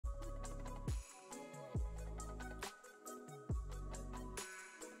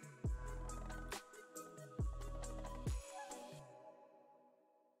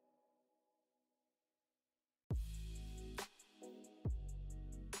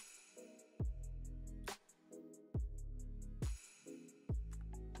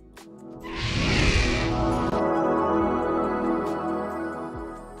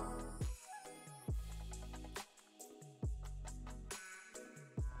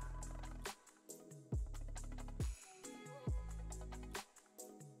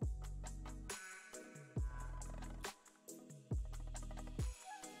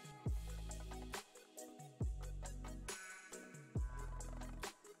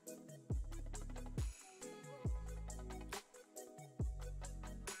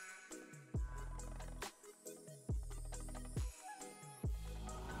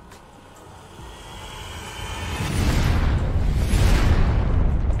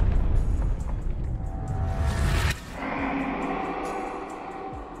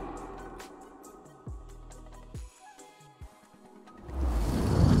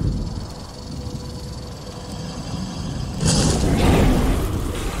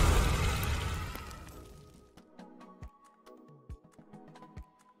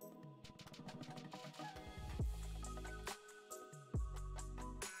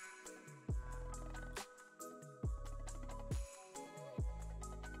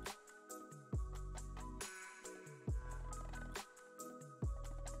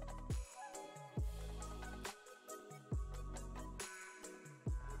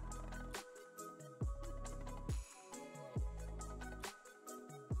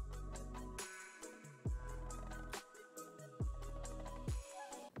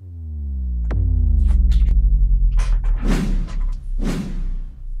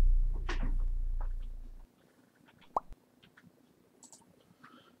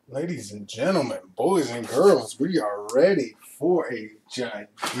Ladies and gentlemen, boys and girls, we are ready for a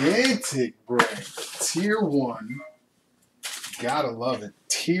gigantic break. Tier 1. Gotta love it.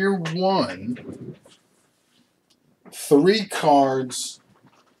 Tier 1. 3 cards,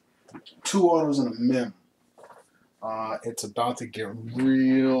 2 autos, and a mem. It's about to get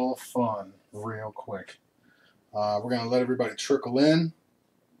real fun real quick. We're going to let everybody trickle in.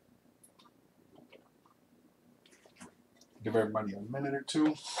 Give everybody a minute or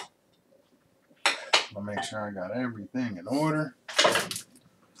two. I'll make sure I got everything in order.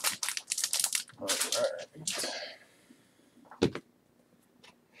 All right.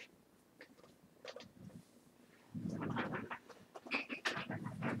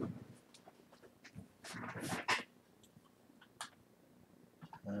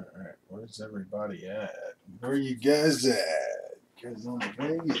 All right. Where's everybody at? Where you guys at? You guys on the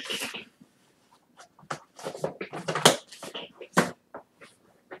way?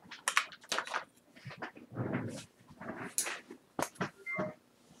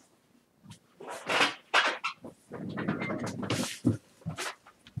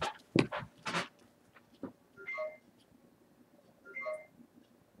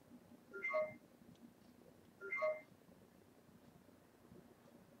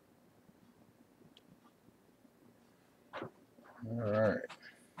 All right.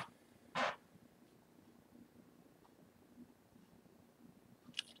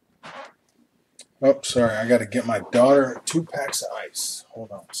 Oh, sorry. I got to get my daughter 2 packs of ice.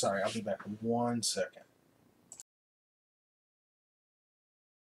 Hold on. Sorry. I'll be back in 1 second.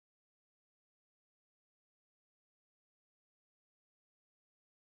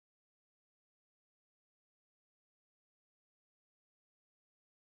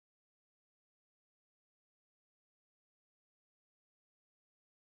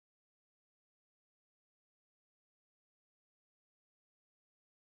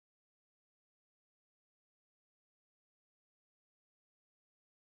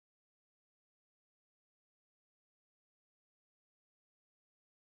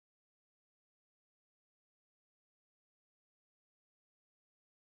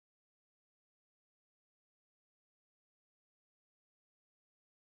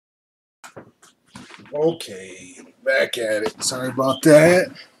 Okay, back at it. Sorry about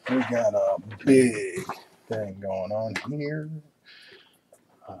that. We got a big thing going on here.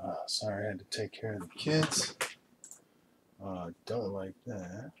 Sorry, I had to take care of the kids. Don't like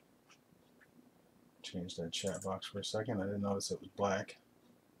that. Change that chat box for a second. I didn't notice it was black.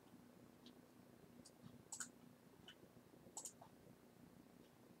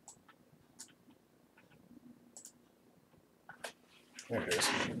 There it is.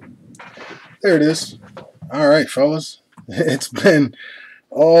 There it is. All right, fellas. It's been,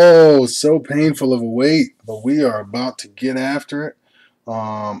 so painful of a wait, but we are about to get after it.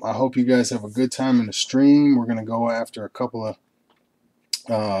 I hope you guys have a good time in the stream. We're going to go after a couple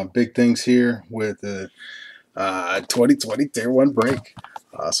of big things here with the 2020 Tier 1 break.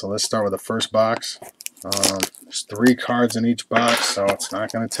 So let's start with the first box. There's 3 cards in each box, so it's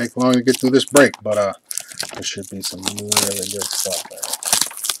not going to take long to get through this break, but there should be some really good stuff there.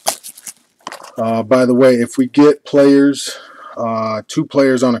 By the way, if we get players, 2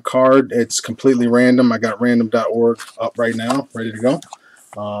 players on a card, it's completely random. I got random.org up right now, ready to go.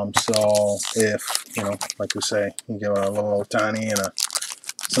 So if, like we say, you get a little tiny and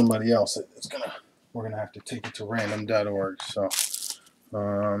somebody else, we're gonna have to take it to random.org. So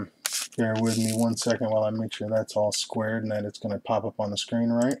bear with me 1 second while I make sure that's all squared and that it's gonna pop up on the screen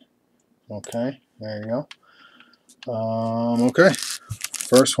right. Okay, there you go. Okay,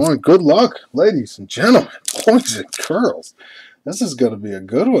 first one. Good luck, ladies and gentlemen, boys and girls. This is gonna be a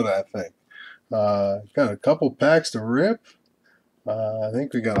good one, I think. Got a couple packs to rip. I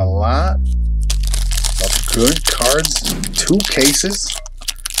think we got a lot of good cards. 2 cases.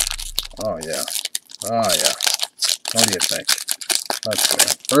 Oh yeah. Oh yeah. What do you think? Let's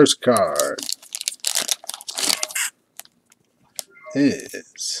see. First card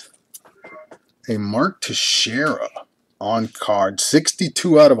is a Mark Teixeira on card.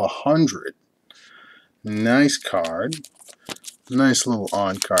 62 out of 100. Nice card. Nice little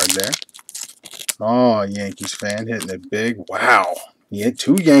on card there. Oh, Yankees fan hitting it big. Wow. You hit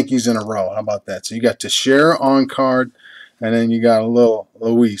 2 Yankees in a row. How about that? So you got Teixeira on card, and then you got a little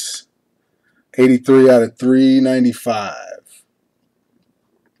Luis. 83 out of 395.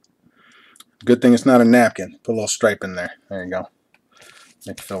 Good thing it's not a napkin. Put a little stripe in there. There you go.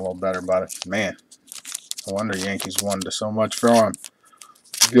 Make you feel a little better about it. Man, no wonder Yankees won so much for him.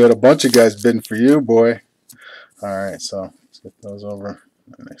 Good. A bunch of guys bidding for you, boy. All right, so let's get those over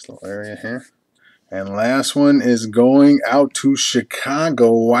a nice little area here. And last one is going out to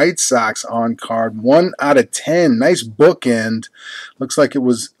Chicago White Sox on card. 1 out of 10. Nice bookend. Looks like it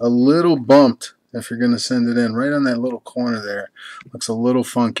was a little bumped if you're going to send it in. Right on that little corner there. Looks a little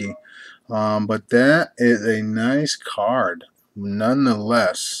funky. But that is a nice card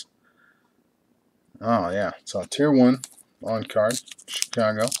nonetheless. Oh, yeah. So Tier 1 on card.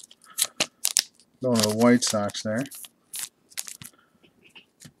 Chicago. Going to the White Sox there.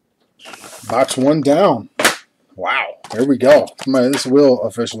 Box 1 down. Wow. There we go. This will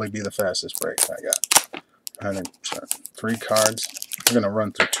officially be the fastest break I got. 100%. 3 cards. We're going to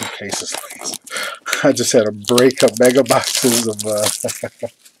run through 2 cases. I just had a break of mega boxes of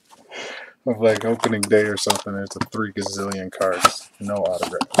of like opening day or something. There's a 3 gazillion cards. No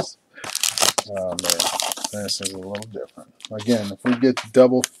autographs. Oh, man. This is a little different. Again, if we get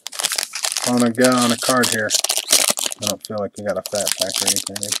double on a card here, I don't feel like we got a fat pack or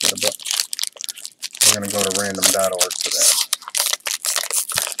anything. But we're going to go to random.org for that.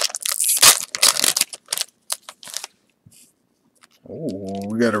 Oh,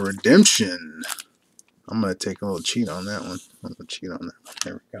 we got a redemption. I'm going to take a little cheat on that one. I'm going to cheat on that one.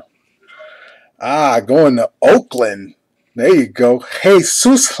 There we go. Going to Oakland. There you go.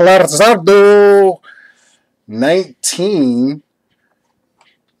 Jesus Lazardo. 19.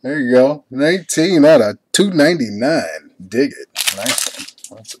 There you go. 19 out of 299. Dig it. Nice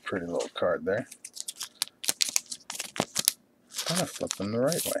one. That's a pretty little card there. I'm going to flip them the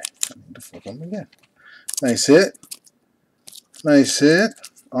right way. I need to flip them again. Nice hit. Nice hit.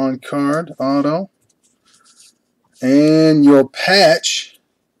 On card. Auto. And your patch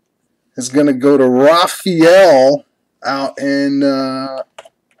is going to go to Rafael out in the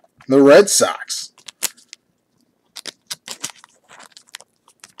Red Sox.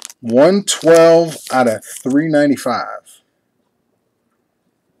 112 out of 395.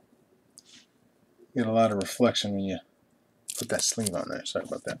 Get a lot of reflection when you put that sleeve on there. Sorry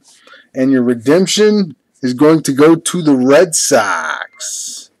about that. And your redemption is going to go to the Red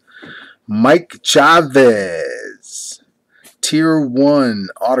Sox. Mike Chavez. Tier 1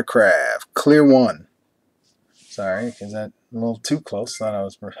 autograph. Clear 1. Sorry, because that a little too close. Thought I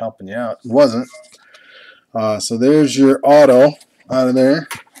was helping you out. Wasn't. So there's your auto out of there.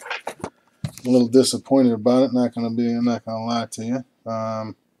 A little disappointed about it. I'm not gonna lie to you.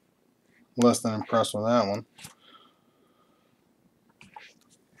 Less than impressed with that one.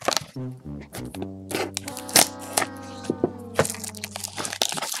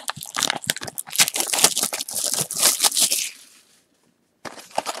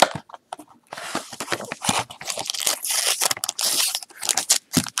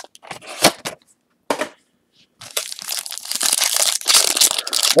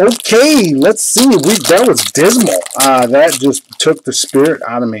 Okay, let's see. That was dismal. That just took the spirit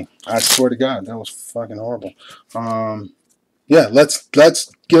out of me. I swear to God, that was fucking horrible. Yeah, let's get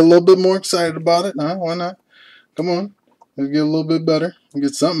a little bit more excited about it. Huh? Why not? Come on, let's get a little bit better.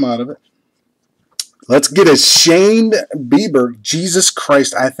 Get something out of it. Let's get a Shane Bieber. Jesus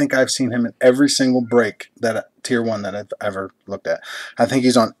Christ, I think I've seen him in every single break Tier 1 that I've ever looked at. I think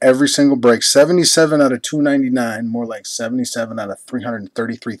he's on every single break. 77 out of 299, more like 77 out of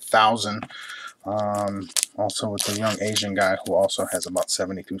 333,000. Also with the young Asian guy who also has about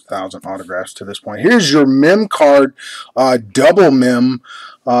 72,000 autographs to this point. Here's your mem card, double mem,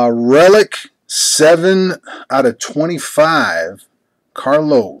 relic 7 out of 25.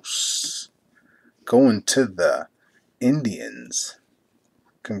 Carlos going to the Indians.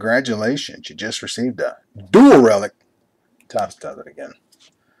 Congratulations, you just received a dual relic. Tops does it again.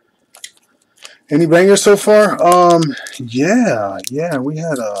 Any bangers so far? Yeah, we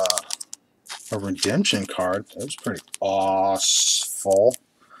had a redemption card. That was pretty awful.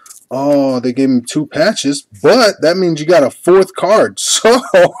 Oh, they gave him 2 patches, but that means you got a 4th card. So,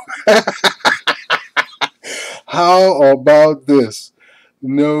 how about this?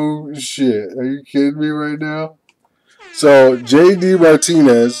 No shit. Are you kidding me right now? So, JD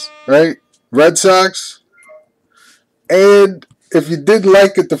Martinez, right? Red Sox. And if you didn't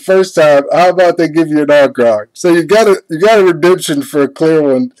like it the first time, how about they give you an autograph? So you got a redemption for a clear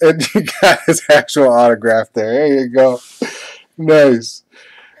one, and you got his actual autograph there. There you go. Nice.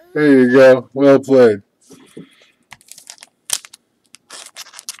 There you go. Well played.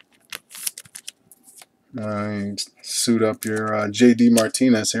 Suit up your JD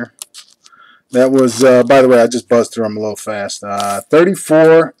Martinez here. That was, by the way, I just buzzed through them a little fast.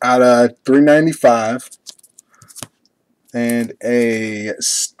 34 out of 395. And a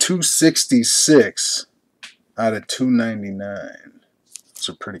 266 out of 299. Those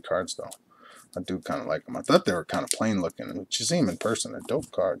are pretty cards, though. I do kind of like them. I thought they were kind of plain looking. But you see them in person, they're dope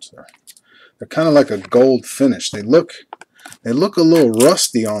cards. They're kind of like a gold finish. They look a little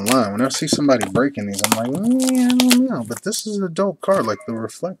rusty online. When I see somebody breaking these, I'm like, I don't know. But this is a dope card. Like the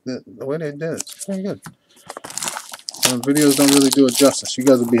way they did it's very good. Videos don't really do it justice. You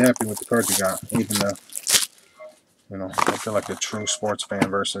guys will be happy with the card you got, even though, you know, I feel like a true sports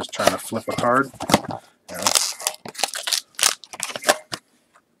fan versus trying to flip a card. You know.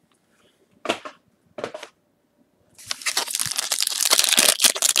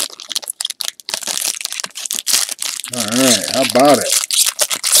 Alright, how about it?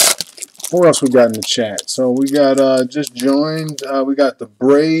 What else we got in the chat? So we got just joined. We got the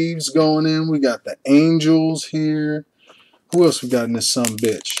Braves going in. We got the Angels here. Who else we got in this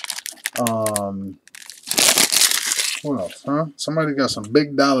sumbitch? What else, huh? Somebody got some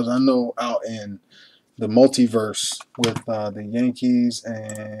big dollars, I know, out in the multiverse with the Yankees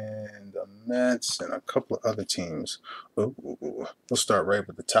and the Mets and a couple of other teams. Ooh, we'll start right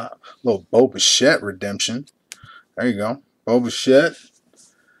with the top. A little Bo Bichette redemption. There you go. Bo Bichette.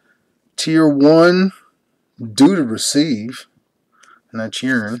 Tier 1, due to receive. Not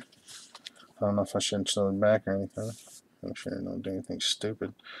cheering. I don't know if I shouldn't show it back or anything. Make sure I don't do anything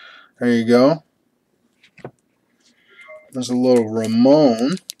stupid. There you go. There's a little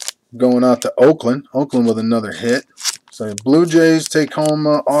Ramon going out to Oakland. Oakland with another hit. So Blue Jays take home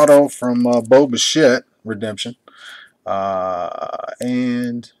auto from Bo Bichette redemption.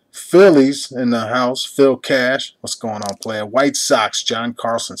 And Phillies in the house. Phil Cash. What's going on, player? White Sox. John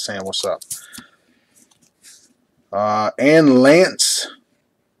Carlson saying what's up. And Lance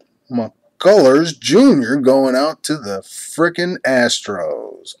McCullers Jr. going out to the frickin'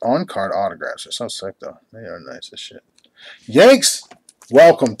 Astros. On-card autographs. They're so sick, though. They are nice as shit. Yanks,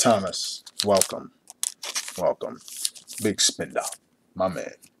 welcome, Thomas. Welcome. Welcome. Big spin out, my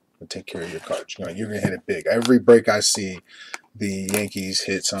man. We'll take care of your cards. You're going to hit it big. Every break I see, the Yankees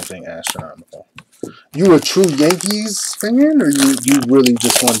hit something astronomical. You a true Yankees fan, or you really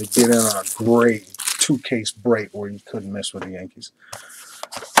just wanted to get in on a great 2-case break where you couldn't mess with the Yankees?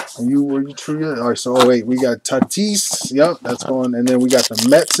 Were you true? All right, so wait, we got Tatis. Yep, that's going. And then we got the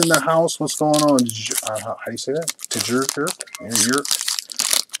Mets in the house. What's going on? How do you say that? Tajir.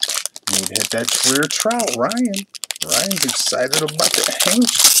 You need to hit that Twitter trout, Ryan. Ryan's excited about the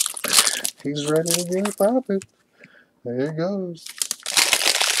Hanks. He's ready to get it popping. There it goes.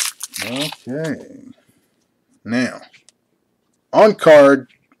 Okay. Now, on card,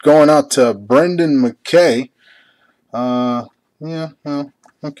 going out to Brendan McKay. Yeah, well,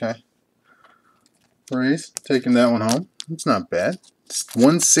 okay. Rays, taking that one home. It's not bad. It's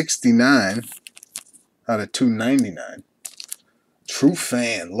 169 out of 299. True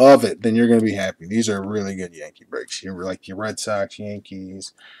fan. Love it. Then you're going to be happy. These are really good Yankee breaks. You're like your Red Sox,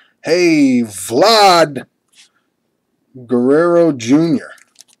 Yankees. Hey, Vlad Guerrero Jr.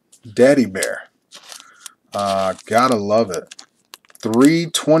 Daddy Bear. Gotta love it.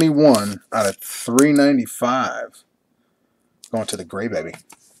 321 out of 395. Going to the gray baby.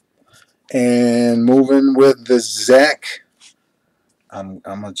 And moving with the Zach. I'm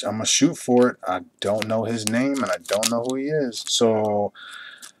gonna shoot for it. I don't know his name and I don't know who he is. So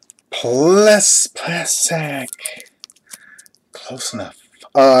Plesac. Close enough.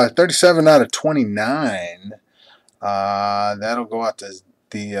 37 out of 29. That'll go out to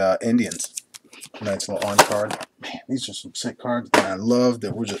the Indians. Nice little on card. Man, these are some sick cards that I love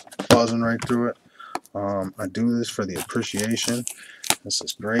that we're just buzzing right through it. I do this for the appreciation. This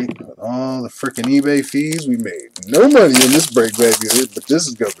is great. With all the freaking eBay fees, we made no money in this break, baby. But this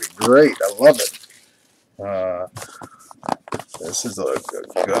is going to be great. I love it. This is a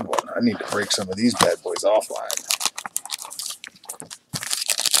good one. I need to break some of these bad boys offline.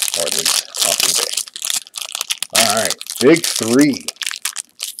 Or at least off eBay. Alright, big three.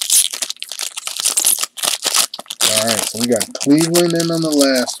 Alright, so we got Cleveland in on the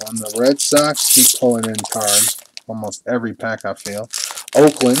last one. The Red Sox keep pulling in cards. Almost every pack, I feel.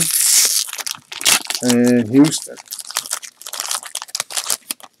 Oakland and Houston.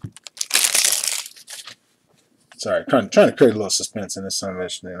 Sorry, trying to create a little suspense in this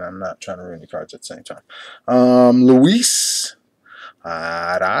summation, and I'm not trying to ruin the cards at the same time. Luis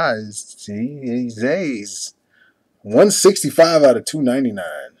Arraez, 165 out of 299.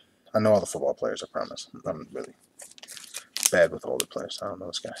 I know all the football players, I promise. I'm really bad with older players. I don't know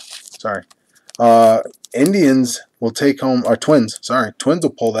this guy. Sorry. Indians will take home, or Twins, sorry. Twins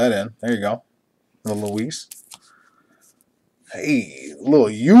will pull that in. There you go. Little Luis. Hey, little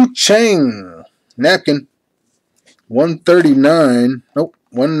Yu Chang napkin. 139, nope,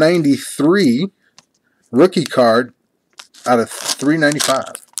 193 rookie card out of 395.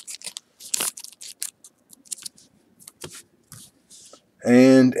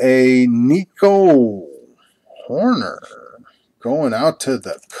 And a Nico Horner going out to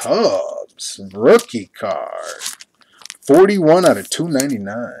the Cubs. Rookie card. 41 out of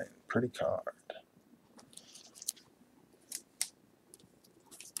 299. Pretty card.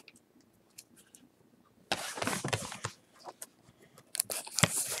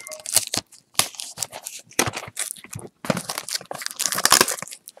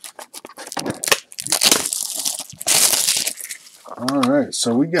 Alright,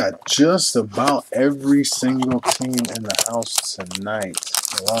 so we got just about every single team in the house tonight.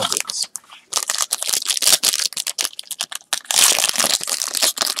 Love it.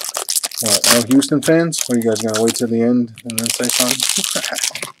 What, all Houston fans? Or you guys gonna wait till the end and then say something?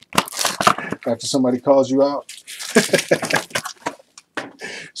 After somebody calls you out?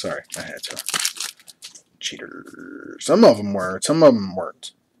 Sorry, I had to. Cheater. Some of them were, some of them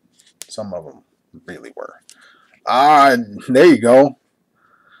weren't. Some of them really were. There you go.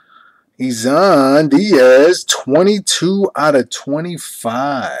 Isan Diaz, 22 out of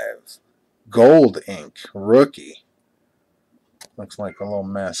 25. Gold ink, rookie. Looks like a little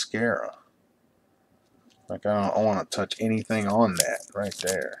mascara. Like I don't want to touch anything on that right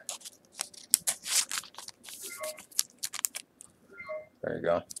there. There you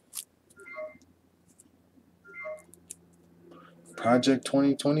go. Project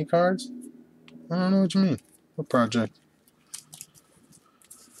 2020 cards? I don't know what you mean. What project?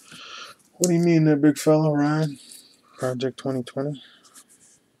 What do you mean there, big fella, Ryan? Project 2020?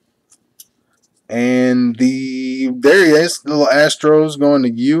 And there he is, little Astros going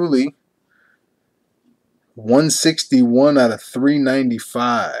to Yuli. 161 out of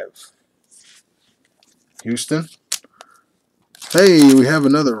 395. Houston. Hey, we have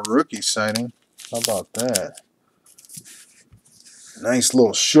another rookie sighting. How about that? Nice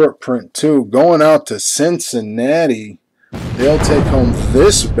little short print, too. Going out to Cincinnati. They'll take home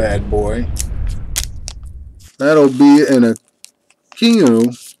this bad boy. That'll be an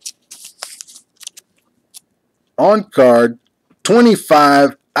Aquino on card.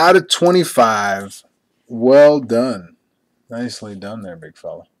 25 out of 25. Well done. Nicely done there, big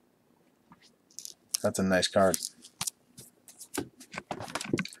fella. That's a nice card.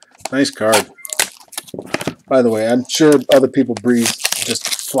 Nice card. By the way, I'm sure other people just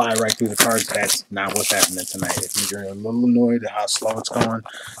fly right through the cards. That's not what's happening tonight. If you're a little annoyed at how slow it's going,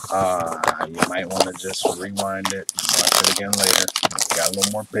 you might want to just rewind it and watch it again later. Got a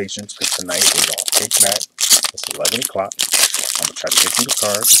little more patience because tonight we're going to kick back. It's 11 o'clock. I'm going to try to get through the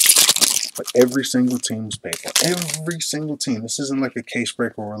cards. But every single team's paid for. Every single team. This isn't like a case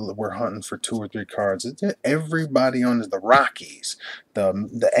break where we're hunting for 2 or 3 cards. It's everybody on the Rockies,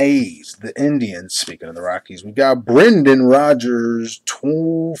 the A's, the Indians. Speaking of the Rockies, we got Brendan Rodgers,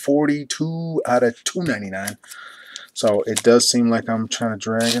 242 out of 299. So it does seem like I'm trying to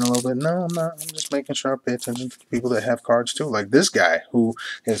drag in a little bit. No, I'm not. I'm just making sure I pay attention to the people that have cards too. Like this guy who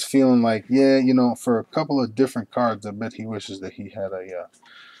is feeling like, yeah, you know, for a couple of different cards, I bet he wishes that he had a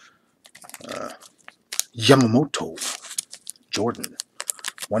Yamamoto Jordan,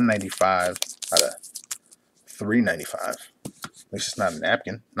 195 out of 395. At least it's not a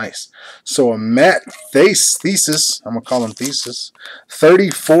napkin. Nice. So a Matt Thesis, I'm gonna call him Thesis,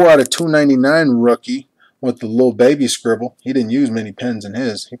 34 out of 299 rookie with the little baby scribble. He didn't use many pens in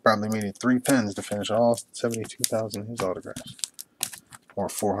his. He probably needed 3 pens to finish all 72,000 his autographs, or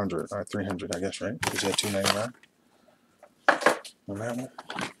 400 or 300, I guess, right? Is that 299 on that one?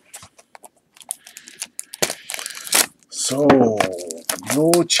 So,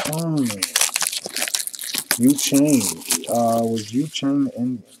 Yu-Chang was Yu-Chang the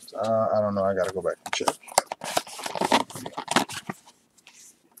Indians? I don't know. I gotta go back and check.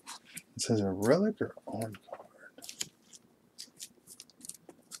 It says a relic or on card.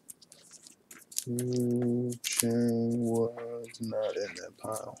 Yu-Chang was not in that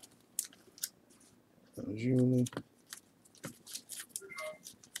pile. That was Yuli.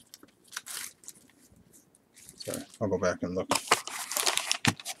 Sorry, I'll go back and look. Oh,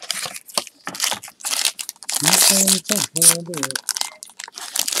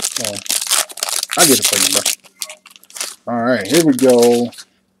 I'll get it for you, bro. All right, here we go.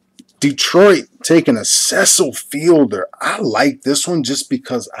 Detroit taking a Cecil Fielder. I like this one just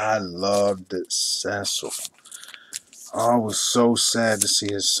because I loved it. Cecil. I was so sad to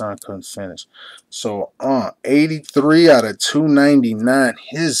see his son couldn't finish. So, 83 out of 299.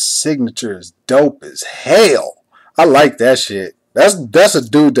 His signature is dope as hell. I like that shit. That's a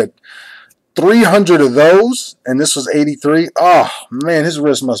dude that 300 of those, and this was 83. Oh, man, his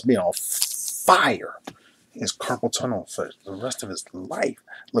wrist must be on fire. His carpal tunnel for the rest of his life.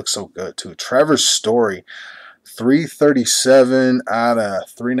 Looks so good, too. Trevor Story, 337 out of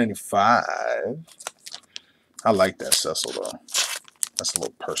 395. I like that Cecil, though. That's a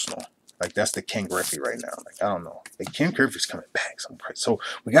little personal. Like, that's the Ken Griffey right now. Like, I don't know. Like, Ken Griffey's coming back. So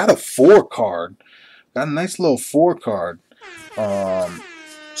we got a 4 card. Got a nice little 4 card.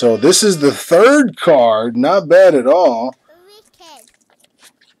 So this is the 3rd card. Not bad at all.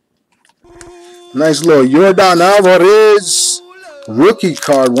 Nice little Yordan Alvarez rookie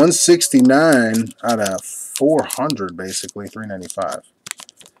card. 169 out of 400, basically. 395.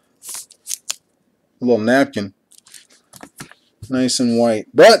 A little napkin. Nice and white.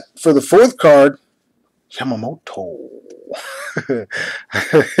 But for the 4th card, Yamamoto.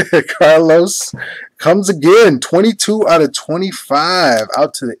 Carlos comes again. 22 out of 25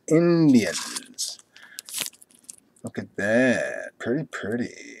 out to the Indians. Look at that. Pretty,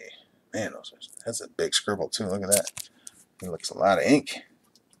 pretty. Man, that's a big scribble, too. Look at that. It looks a lot of ink.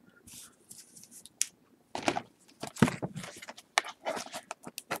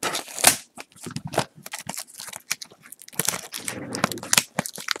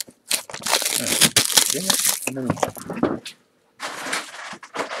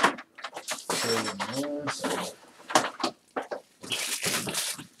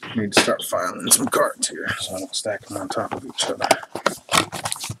 Need to start filing some cards here so I don't stack them on top of each other.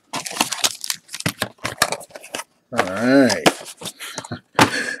 Alright.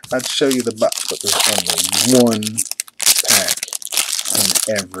 I'd show you the box, but there's only 1 pack in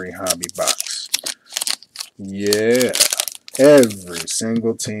every hobby box. Yeah. Every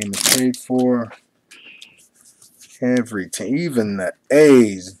single team is paid for. Every team. Even the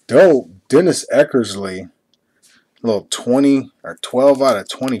A's. Dope. Dennis Eckersley. Little 20 or 12 out of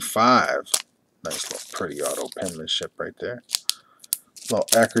 25. Nice little pretty auto penmanship right there. Little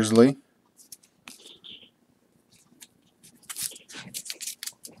Eckersley.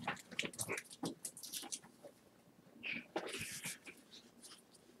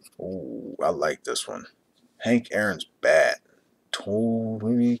 Oh, I like this one. Hank Aaron's bat.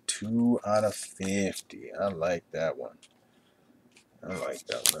 22 out of 50. I like that one. I like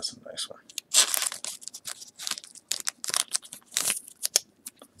that one. That's a nice one.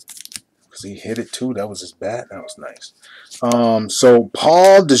 Because he hit it too. That was his bat. That was nice. So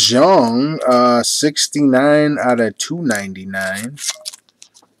Paul DeJong, 69 out of 299.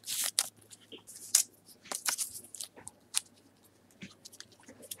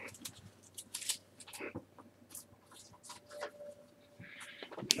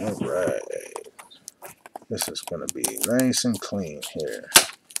 All right. This is going to be nice and clean here.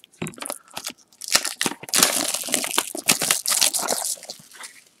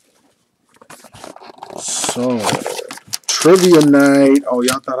 So, trivia night. Oh,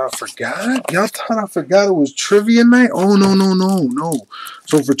 y'all thought I forgot? Y'all thought I forgot it was trivia night? Oh, no.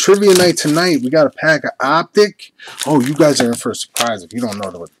 So, for trivia night tonight, we got a pack of Optic. Oh, you guys are in for a surprise if you don't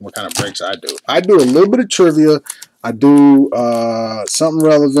know what kind of breaks I do. I do a little bit of trivia. I do something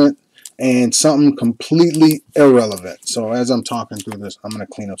relevant and something completely irrelevant. So, as I'm talking through this, I'm going to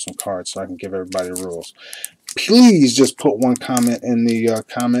clean up some cards so I can give everybody the rules. Please just put one comment in the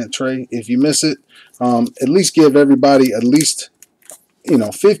comment tray. If you miss it, at least give everybody at least,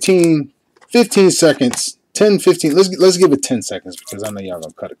 15 seconds, 10, 15. Let's give it 10 seconds because I know y'all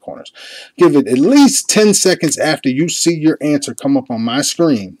gonna cut it corners. Give it at least 10 seconds after you see your answer come up on my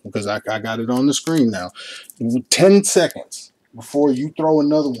screen because I got it on the screen now. 10 seconds before you throw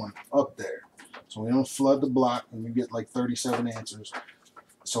another one up there, so we don't flood the block and we get like 37 answers,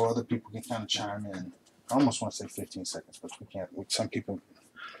 so other people can kind of chime in. I almost want to say 15 seconds, but we can't. Some people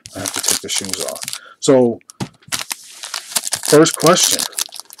have to take their shoes off. So, first question.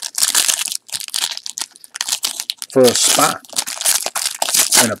 For a spot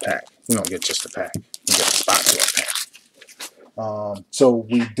in a pack. You don't get just a pack. You get a spot to a pack. So,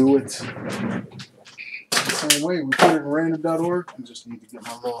 we do it the same way. We put it in random.org. I just need to get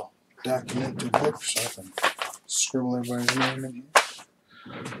my little document to book so I can scribble everybody's name in here.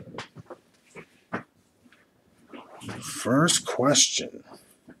 First question.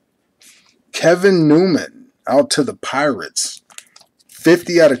 Kevin Newman out to the Pirates.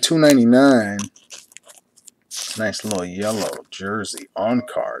 50 out of 299. Nice little yellow jersey on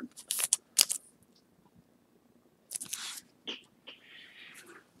card.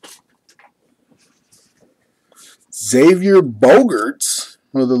 Xavier Bogaerts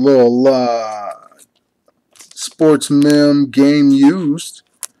with a little sports mem game used.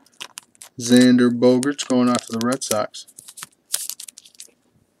 Xander Bogaerts going out to the Red Sox.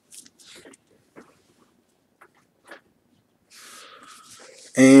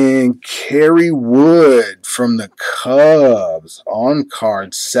 And Kerry Wood from the Cubs on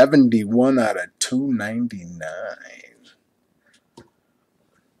card 71 out of 299.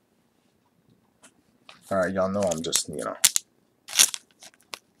 All right, y'all know I'm just,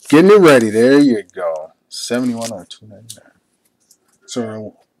 getting it ready. There you go. 71 out of 299.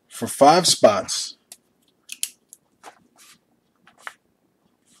 So for 5 spots,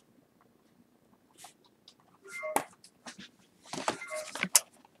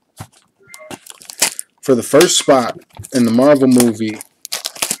 for the first spot in the Marvel movie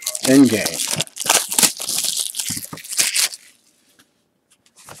Endgame,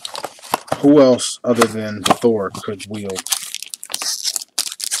 who else other than Thor could wield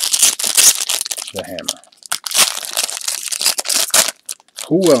the hammer?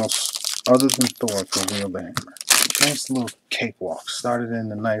 Who else other than Thor could wield the hammer? Nice little cakewalk. Started in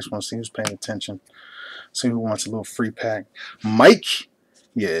the nice one. See who's paying attention. See who wants a little free pack. Mike.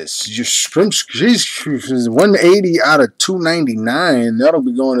 Yes, your shrimp. She's 180 out of 299. That'll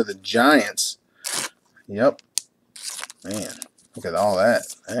be going to the Giants. Yep. Man, look at all that.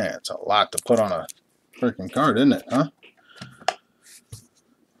 Man, it's a lot to put on a freaking card, isn't it, huh?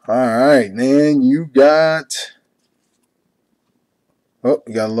 All right, then you got... Oh,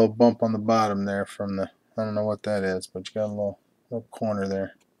 you got a little bump on the bottom there from the... I don't know what that is, but you got a little corner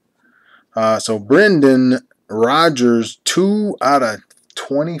there. So Brendan Rodgers, 2 out of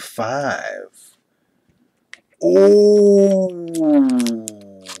 25. Oh,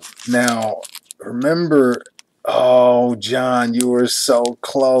 now remember, oh, John, you were so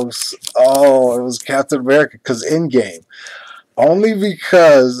close. Oh, it was Captain America because Endgame. Only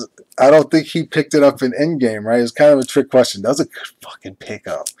because I don't think he picked it up in Endgame, right? It's kind of a trick question. That was a good fucking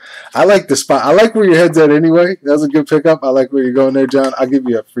pickup. I like the spot. I like where your head's at anyway. That was a good pickup. I like where you're going there, John. I'll give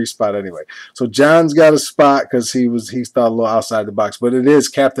you a free spot anyway. So John's got a spot because he thought a little outside the box. But it is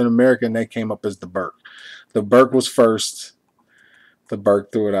Captain America, and they came up as the Burke. The Burke was first. The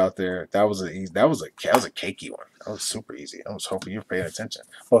Burke threw it out there. That was a cakey one. That was super easy. I was hoping you were paying attention.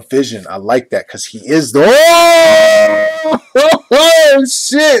 But Vision, I like that because he is the... Oh,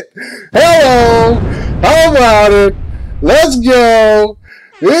 shit. Hello. How about it? Let's go.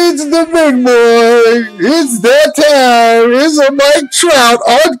 It's the big boy. It's that time. It's a Mike Trout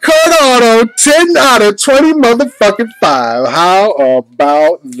on card auto. 10 out of 20 motherfucking 5. How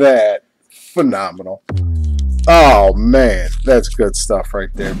about that? Phenomenal. Oh, man. That's good stuff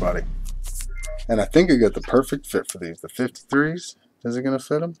right there, buddy. And I think I got the perfect fit for these. The 53s. Is it going to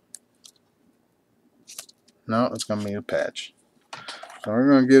fit them? No, it's going to be a patch. So we're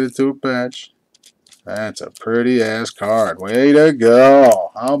going to get it to a patch. That's a pretty ass card. Way to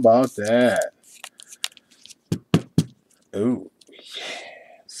go. How about that? Ooh.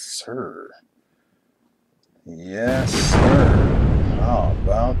 Yes, sir. Yes, sir. How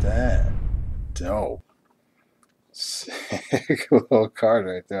about that? Dope. Sick little card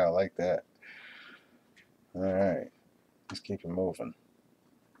right there. I like that. All right. Let's keep it moving.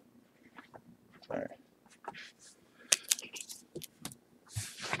 All right.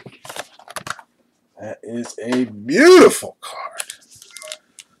 That is a beautiful card.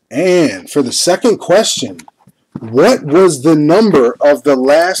 And for the second question, what was the number of the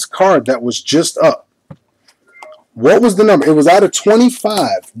last card that was just up? What was the number? It was out of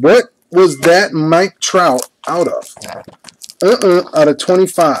 25. What was that Mike Trout out of? Out of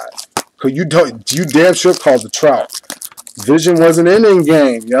 25. Because you damn sure called the Trout. Vision wasn't in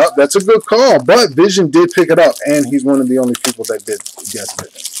Endgame. Yep, that's a good call. But Vision did pick it up, and he's one of the only people that did guess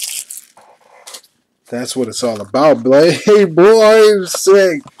Vision. That's what it's all about, Blade. Hey, boy,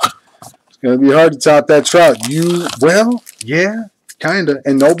 sick. It's going to be hard to top that Trout. Well, yeah, kind of.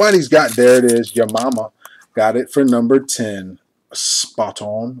 And nobody's got, there it is, your mama. Got it for number 10. Spot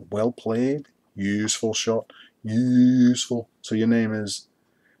on. Well played. Useful shot. Useful. So your name is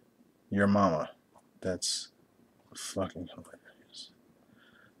your mama. That's fucking hilarious.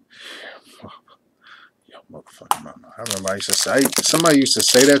 Yo, motherfucking mama. I remember somebody used to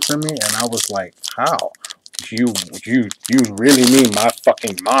say that to me, and I was like, how? You really mean my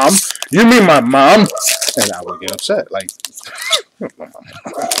fucking mom? You mean my mom? And I would get upset. Like,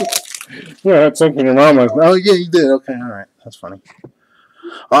 yeah, that's something your mama. Oh, yeah, you did. Okay, all right. That's funny.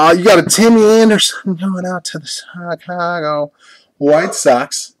 You got a Timmy Anderson going out to the Chicago White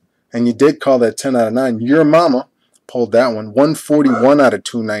Sox. And you did call that 10 out of 9. Your mama pulled that one. 141 out of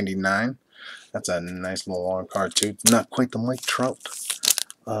 299. That's a nice little long card, too. Not quite the Mike Trout.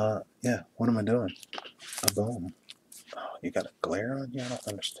 Yeah, what am I doing? A boom. Oh, you got a glare on you? I don't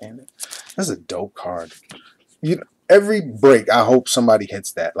understand it. That's a dope card. Every break, I hope somebody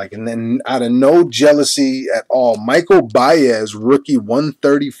hits that. Like, and then out of no jealousy at all, Michael Baez, rookie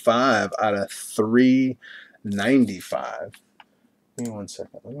 135 out of 3 295. Give me 1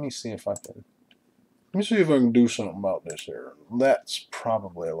 second. Let me see if I can. Let me see if I can do something about this here. That's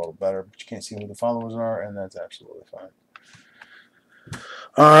probably a little better, but you can't see who the followers are, and that's absolutely fine.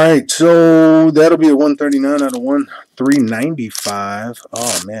 All right, so that'll be a 139 out of 395.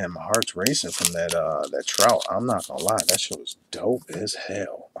 Oh man, my heart's racing from that Trout. I'm not gonna lie, that shit was dope as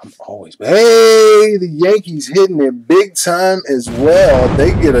hell. I'm always hey, the Yankees hitting it big time as well.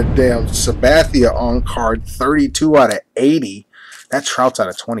 They get a damn Sabathia on card, 32 out of 80. That Trout's out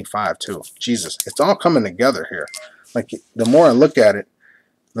of 25 too. Jesus, it's all coming together here. Like the more I look at it,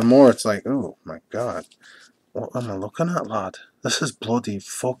 the more it's like, oh my god, what am I looking at, lad? This is bloody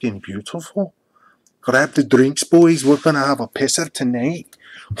fucking beautiful. Grab the drinks, boys. We're gonna have a pisser tonight.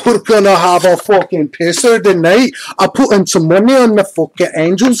 We're gonna have a fucking pisser tonight. I put in some money on the fucking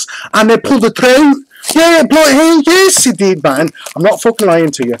Angels and they pulled the Trout. Yeah, bloody yes, he did, man. I'm not fucking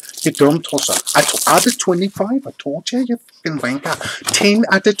lying to you. You dumb tosser. Out of 25, I told you, you fucking wanker. 10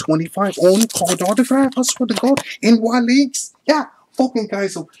 out of 25 on card autograph. I swear to God, in one leagues. Yeah, fucking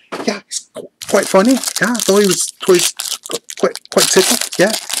guys. Yeah, it's quite funny. Yeah, I thought he was quite tickled. Yeah,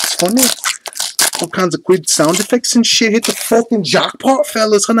 it's funny. All kinds of weird sound effects and shit. Hit the fucking jackpot,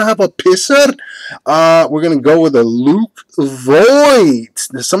 fellas. Gonna have a pisser. We're gonna go with a Luke Voigt.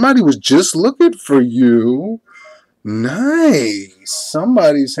 Somebody was just looking for you. Nice.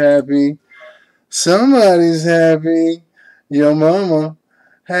 Somebody's happy. Somebody's happy. Yo, mama.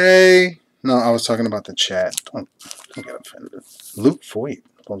 Hey. No, I was talking about the chat. Don't get offended. Luke Voigt.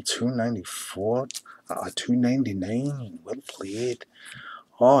 Well, 294. 299. Well played.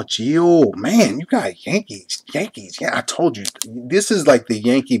 Oh, Gio. Man, you got Yankees. Yankees. Yeah, I told you. This is like the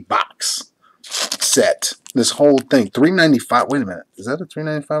Yankee box set. This whole thing. 395. Wait a minute. Is that a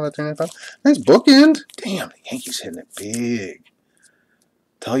 395 or 395? Nice bookend. Damn, the Yankees hitting it big.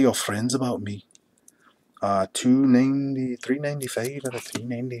 Tell your friends about me. 395 out of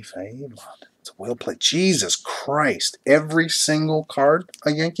 395. It's well played. Jesus Christ. Every single card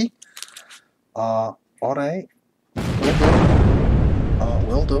a Yankee. All right.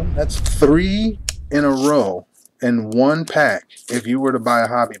 Well done. That's 3 in a row in one pack if you were to buy a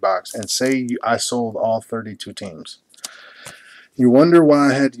hobby box and say I sold all 32 teams. You wonder why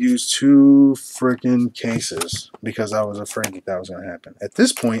I had to use 2 freaking cases because I was afraid that was going to happen. At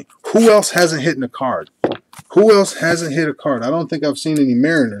this point, who else hasn't hit a card? Who else hasn't hit a card? I don't think I've seen any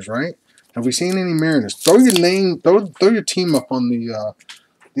Mariners, right? Have we seen any Mariners? Throw your name, throw your team up on the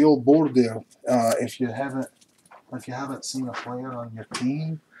old board there if you haven't seen a player on your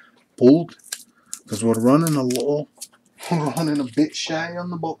team, pulled, because we're running a bit shy on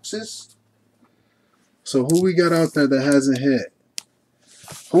the boxes. So who we got out there that hasn't hit?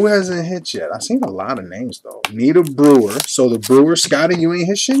 Who hasn't hit yet? I've seen a lot of names though. Nita Brewer. So the Brewer, Scotty, you ain't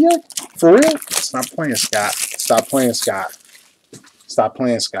hit shit yet? For real? Stop playing, Scott. Stop playing, Scott. Stop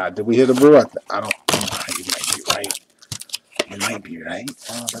playing, Scott. Did we hit a Brewer? I don't. You might be right. You might be right.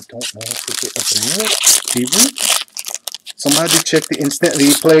 I don't know if we hit a Brewer. People? Somebody check the instant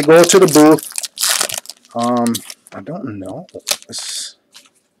replay. Go to the booth. I don't know.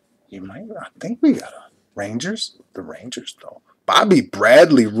 You might. I think we got a Rangers. The Rangers though. Bobby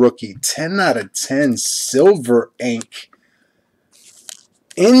Bradley rookie. 10 out of 10. Silver ink.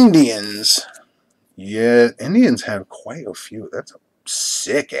 Indians. Yeah, Indians have quite a few. That's a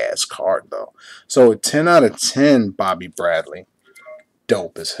sick ass card though. So a 10 out of 10. Bobby Bradley.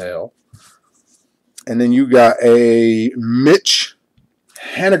 Dope as hell. And then you got a Mitch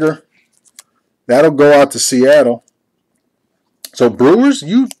Haniger. That'll go out to Seattle. So Brewers,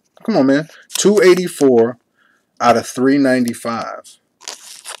 you come on, man. 284 out of 395.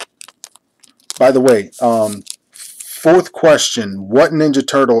 By the way, fourth question. What Ninja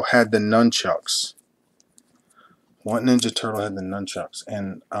Turtle had the nunchucks? What Ninja Turtle had the nunchucks?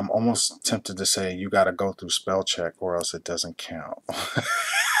 And I'm almost tempted to say you got to go through spell check or else it doesn't count.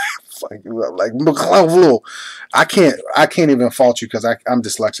 like I can't even fault you because I'm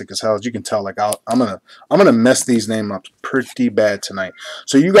dyslexic as hell. As you can tell, like I'm gonna mess these names up pretty bad tonight.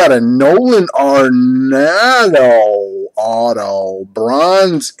 So you got a Nolan Arenado auto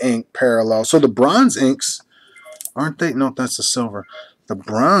bronze ink parallel. So the bronze inks aren't they? No, that's the silver. The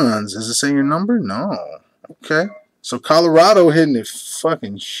bronze, does it say your number? No. Okay. So Colorado hitting it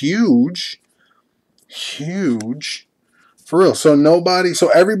fucking huge. Huge. For real. So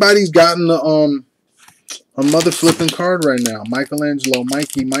everybody's gotten a mother flipping card right now. Michelangelo,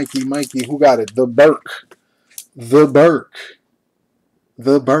 Mikey. Who got it? The Burke.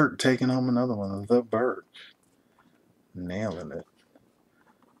 Taking home another one. The Burke. Nailing it.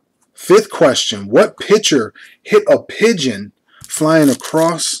 Fifth question. What pitcher hit a pigeon flying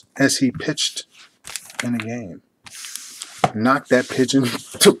across as he pitched in the game. Knock that pigeon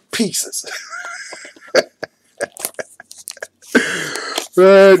to pieces.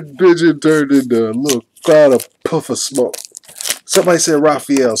 That pigeon turned into a little cloud of puff of smoke. Somebody said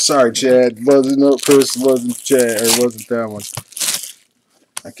Raphael. Sorry, Chad. Wasn't no Chris. Wasn't Chad. Or wasn't that one.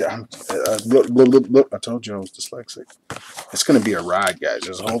 Okay, look. I told you I was dyslexic. It's going to be a ride, guys.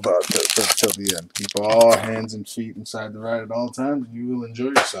 Just hold on till the end. Keep all hands and feet inside the ride at all times, and you will enjoy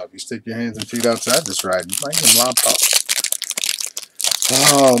yourself. You stick your hands and feet outside this ride, you might get lopped off.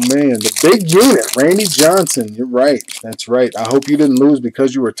 Oh, man. The big unit, Randy Johnson. You're right. That's right. I hope you didn't lose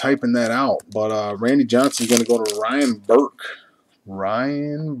because you were typing that out. But Randy Johnson's going to go to Ryan Burke.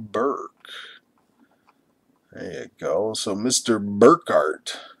 Ryan Burke. There you go. So Mr.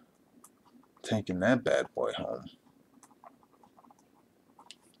 Burkhardt taking that bad boy home.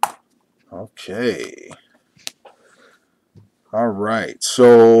 Okay. All right.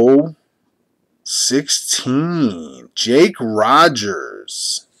 So 16. Jake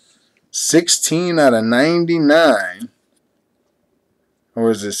Rogers. 16 out of 99.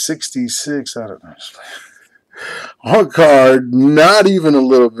 Or is it 66 out of... On card, not even a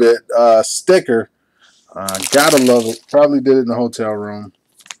little bit. Sticker. Gotta love it. Probably did it in the hotel room.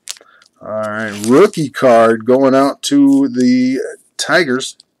 All right. Rookie card going out to the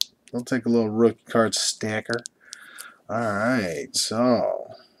Tigers. We'll take a little rookie card sticker. All right. So,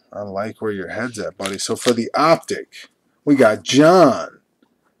 I like where your head's at, buddy. So, for the Optic, we got John.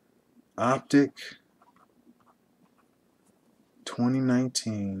 Optic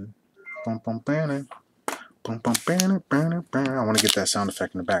 2019. Bum, bum, bam, bum, bum, bam, bam, bam. I want to get that sound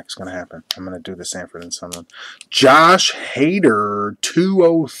effect in the back. It's going to happen. I'm going to do the Sanford and Son. Josh Hader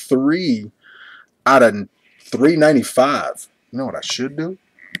 203 out of 395. You know what I should do?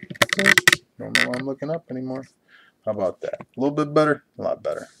 Don't know what I'm looking up anymore. How about that? A little bit better? A lot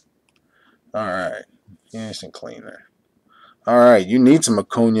better. All right. Nice and clean there. All right. You need some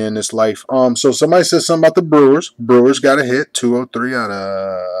Acuna in this life. So somebody said something about the Brewers. Brewers got a hit. 203 out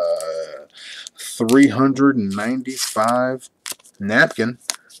of 395. Napkin.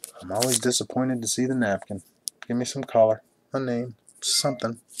 I'm always disappointed to see the napkin. Give me some color. A name.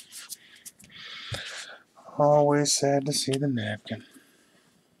 Something. Always sad to see the napkin.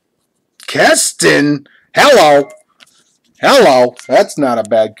 Keston. Hello. Hello. That's not a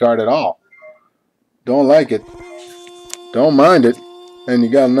bad card at all. Don't like it. Don't mind it. And you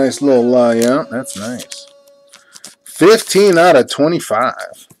got a nice little, yeah, that's nice. 15 out of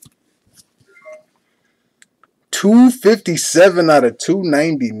 25. 257 out of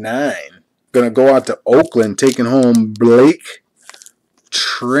 299. Going to go out to Oakland, taking home Blake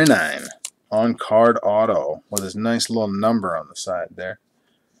Treinen on card auto with his nice little number on the side there.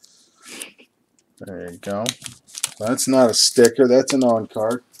 There you go. That's not a sticker. That's an on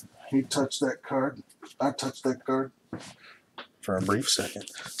card. He touched that card. I touched that card for a brief second.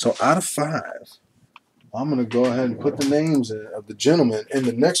 So out of 5, I'm going to go ahead and put the names of the gentlemen in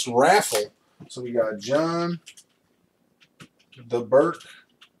the next raffle. So we got John, the Burke,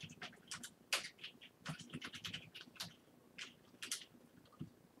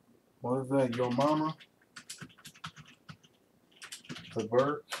 what is that, Yo Mama, the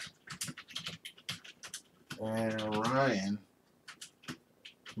Burke, and Ryan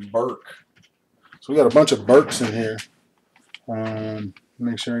Burke. So we got a bunch of Burks in here.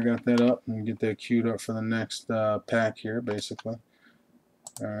 Make sure I got that up and get that queued up for the next pack here, basically.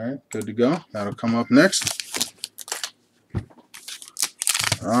 All right, good to go. That'll come up next.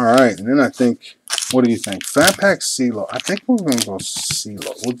 All right, and then I think, what do you think? Fat Pack CeeLo. I think we're going to go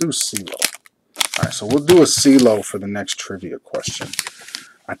CeeLo. We'll do CeeLo. All right, so we'll do a CeeLo for the next trivia question.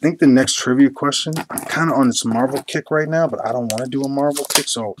 I think the next trivia question, I'm kind of on this Marvel kick right now, but I don't want to do a Marvel kick,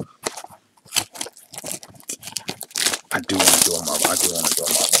 so I do want to do a Marvel. I do want to do a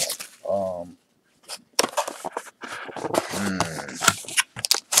Marvel.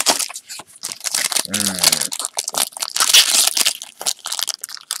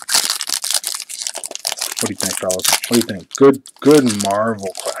 What do you think, fellas? What do you think? Good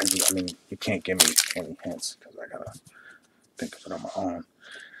Marvel. I mean, you can't give me any hints because I gotta think of it on my own.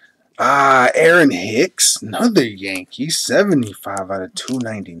 Aaron Hicks, another Yankee, 75 out of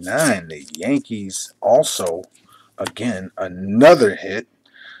 299. The Yankees also, again, another hit.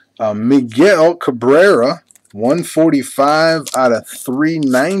 Miguel Cabrera, 145 out of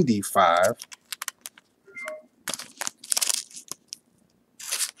 395.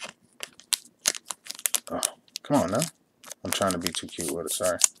 Oh, come on now. I'm trying to be too cute with it.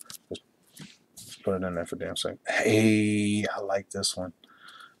 Sorry. Just put it in there for damn sake. Hey, I like this one.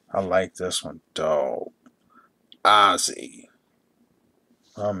 I like this one. Dope. Ozzy.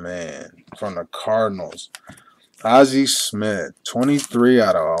 Oh, man. From the Cardinals. Ozzie Smith. 23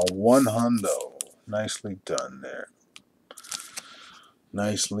 out of 100. Nicely done there.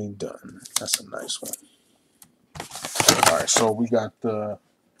 Nicely done. That's a nice one. All right, so we got the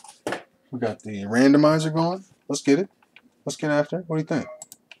randomizer going. Let's get it. Let's get after it. What do you think?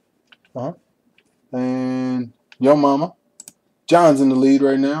 And Yo Mama. John's in the lead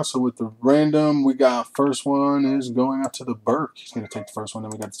right now. So with the random, we got first one is going out to the Burke. He's going to take the first one.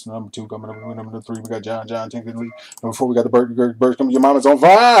 Then we got number 2 coming up. Number 3, we got John taking the lead. Number 4, we got the Burke coming. Your Mama's on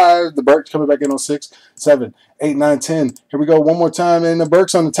 5. The Burke's coming back in on 6, 7, 8, 9, 10. Here we go one more time. And the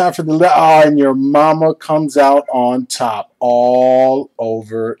Burke's on the top for the left. Oh, and Your Mama comes out on top all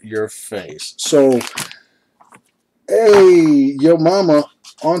over your face. So, hey, Yo Mama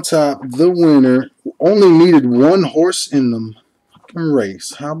on top, the winner. Only needed one horse in them.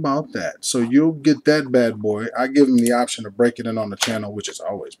 Race. How about that? So you'll get that bad boy. I give him the option of breaking it on the channel, which is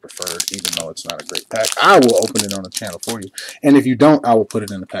always preferred, even though it's not a great pack. I will open it on the channel for you. And if you don't, I will put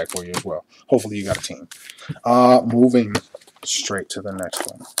it in the pack for you as well. Hopefully you got a team. Moving straight to the next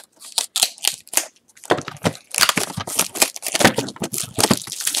one.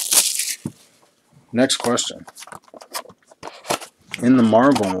 Next question. In the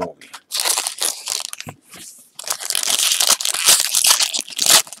Marvel movie,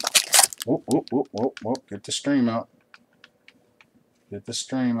 whoop. Get the stream out. Get the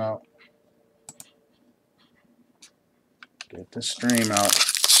stream out. Get the stream out.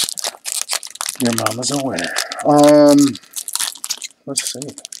 Your Mama's a winner. Let's see.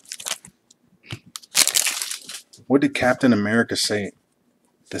 What did Captain America say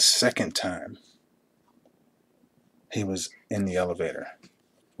the second time he was in the elevator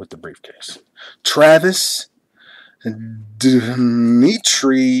with the briefcase? Travis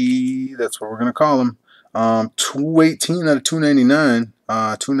Dimitri, that's what we're going to call him. 218 out of 299.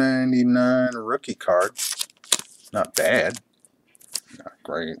 299 rookie card. Not bad. Not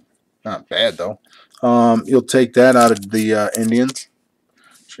great. Not bad, though. You'll take that out of the Indians.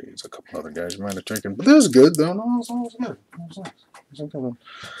 Jeez, a couple other guys might have taken. But this was good, though. No, it was good. It was good.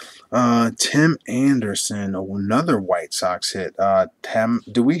 Tim Anderson, another White Sox hit.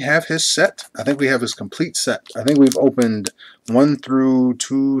 Do we have his set? I think we have his complete set. I think we've opened 1 through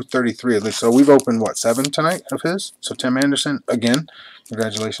 233 at least. So we've opened, what, 7 tonight of his? So Tim Anderson, again,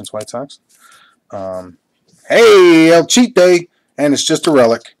 congratulations, White Sox. Hey, El Cheat Day, and it's just a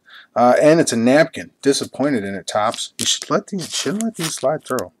relic. And it's a napkin. Disappointed in it, Tops. You shouldn't let these slide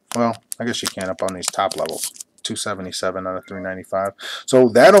through. Well, I guess you can up on these top levels. 277 out of 395. So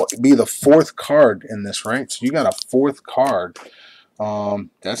that'll be the 4th card in this, right? So you got a 4th card.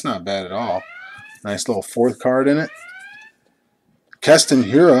 That's not bad at all. Nice little 4th card in it. Keston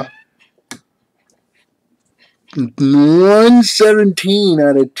Hiura. 117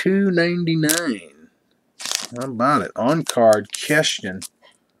 out of 299. How about it? On card, Keston.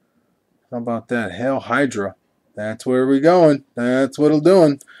 How about that? Hail Hydra. That's where we're going. That's what it'll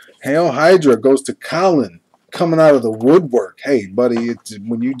doing. Hail Hydra goes to Colin. Coming out of the woodwork. Hey, buddy, it's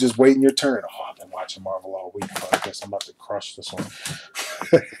when you just waiting your turn. Oh, I've been watching Marvel all week, but I guess I'm about to crush this one.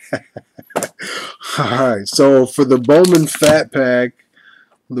 All right, so for the Bowman Fat Pack,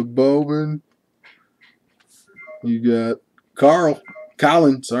 the Bowman, you got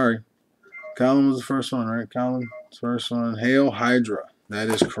Colin, sorry. Colin was the first one, right? Colin's first one. Hail Hydra. That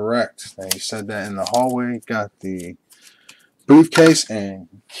is correct. And he said that in the hallway, got the briefcase, and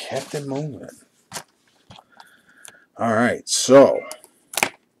kept it moving. All right, so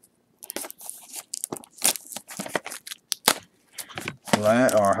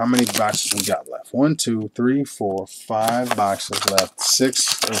how many boxes we got left? 1, 2, 3, 4, 5 boxes left.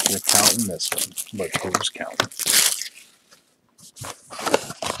 6 if you're counting this one, but who's counting?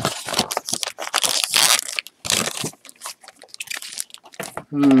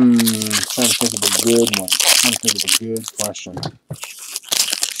 Trying to think of a good one. Trying to think of a good question.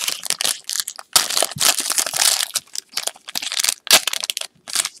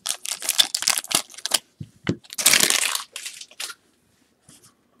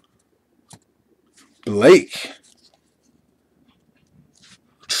 Blake.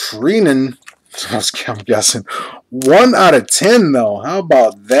 Trinan. I'm guessing 1 out of 10 though. How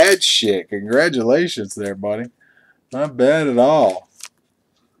about that shit? Congratulations there, buddy. Not bad at all.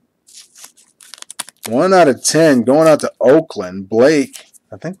 1 out of 10 going out to Oakland. Blake.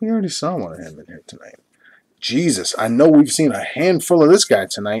 I think we already saw one of him in here tonight. Jesus, I know we've seen a handful of this guy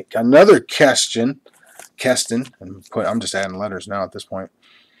tonight. Another Keston. I'm just adding letters now at this point.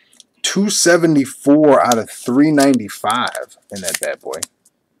 274 out of 395 in that bad boy.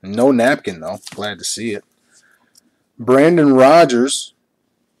 No napkin, though. Glad to see it. Brandon Rogers.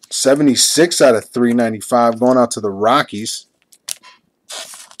 76 out of 395 going out to the Rockies.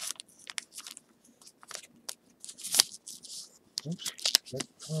 Oops.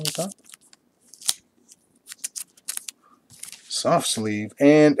 Soft sleeve.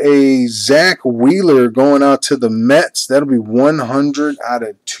 And a Zach Wheeler going out to the Mets. That'll be 100 out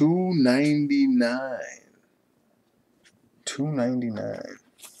of 299. 299.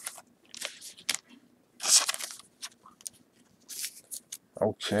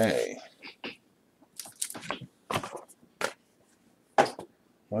 Okay.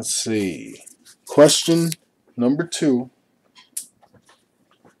 Let's see. Question number 2.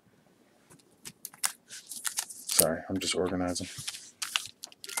 Sorry, I'm just organizing.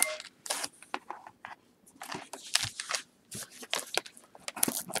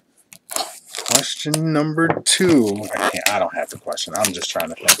 Question number 2. I don't have the question. I'm just trying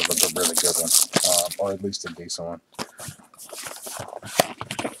to think of a really good one, or at least a decent one.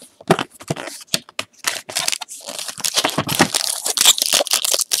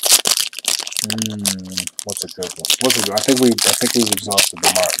 What's a good one? What's a good? I think we've exhausted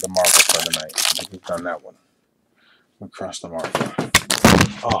the marker for tonight. I think we've done that one. We crushed the marker.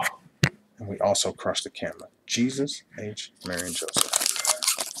 Oh, and we also crushed the camera. Jesus H. Mary and Joseph.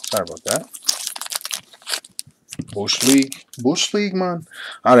 Sorry about that. Bush League, man.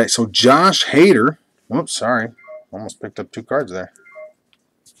 All right, so Josh Hader. Whoops, sorry, almost picked up 2 cards there.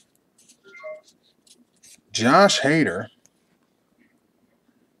 Josh Hader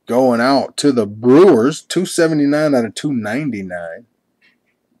going out to the Brewers, 279 out of 299.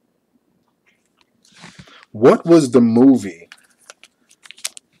 What was the movie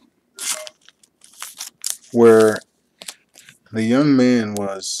where the young man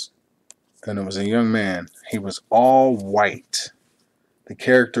was, and it was a young man, he was all white. The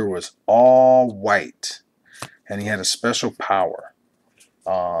character was all white, and he had a special power.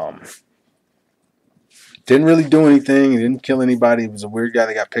 Didn't really do anything. He didn't kill anybody. He was a weird guy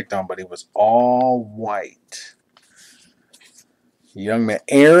that got picked on, but he was all white. Young man.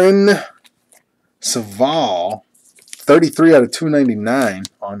 Aaron Saval, 33 out of 299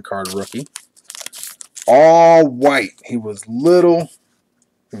 on-card rookie. All white. He was little.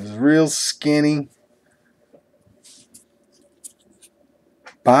 He was real skinny.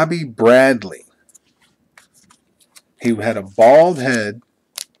 Bobby Bradley. He had a bald head.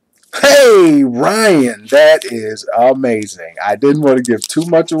 Hey, Ryan, that is amazing. I didn't want to give too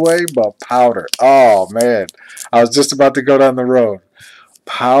much away, but Powder. Oh, man. I was just about to go down the road.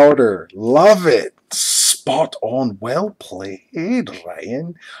 Powder. Love it. Spot on. Well played,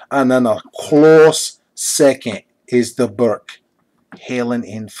 Ryan. And then a close second is the Burke. Hailing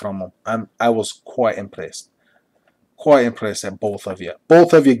in from him. I was quite impressed. Quite impressed at both of you.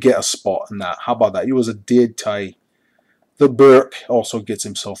 Both of you get a spot in that. How about that? It was a dead tie. The Burke also gets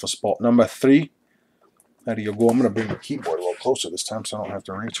himself a spot. Number 3. There you go. I'm going to bring the keyboard a little closer this time so I don't have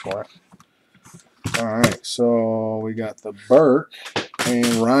to reach for it. Alright, so we got the Burke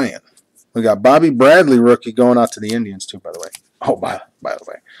and Ryan. We got Bobby Bradley, rookie, going out to the Indians too, by the way. Oh, by the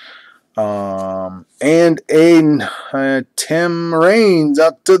way. And a Tim Raines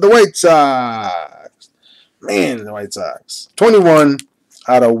out to the White Sox. Man, the White Sox. 21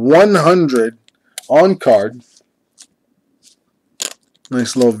 out of 100 on card.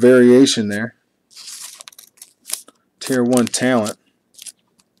 Nice little variation there. Tier 1 talent.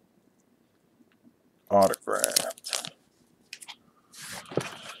 Autographed.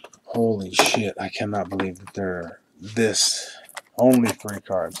 Holy shit, I cannot believe that they're this. Only 3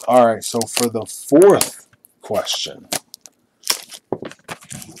 cards. Alright, so for the 4th question.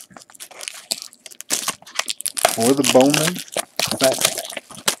 For the Bowman,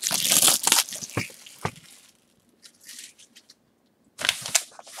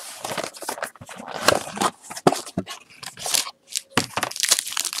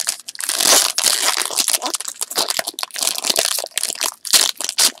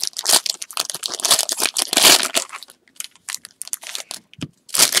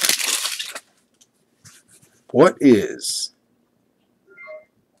 what is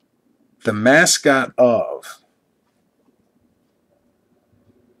the mascot of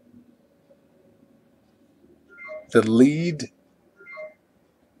the lead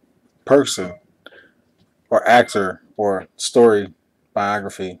person or actor or story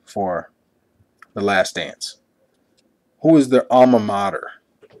biography for The Last Dance? Who is their alma mater?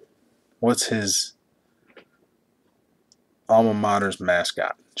 What's his alma mater's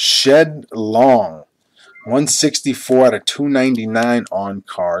mascot? Shed Long. 164 out of 299 on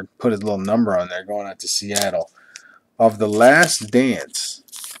card. Put his little number on there going out to Seattle. Of The Last Dance,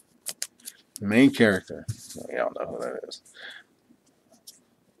 main character. We all know who that is.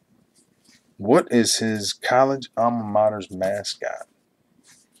 What is his college alma mater's mascot?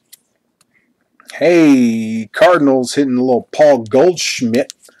 Hey, Cardinals hitting a little Paul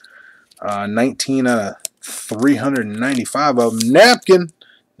Goldschmidt. 19 out of 395 of them. Napkin.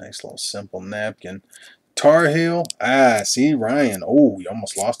 Nice little simple napkin. Tar Heel. See, Ryan. Oh, you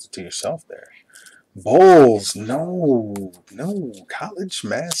almost lost it to yourself there. Bulls. No. College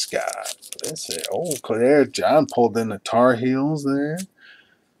mascot. That's it. Oh, there. John pulled in the Tar Heels there.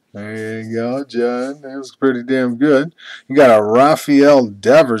 There you go, John. That was pretty damn good. You got a Rafael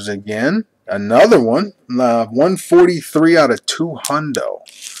Devers again. Another one. 143 out of 200.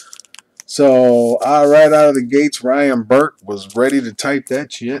 So, right out of the gates, Ryan Burke was ready to type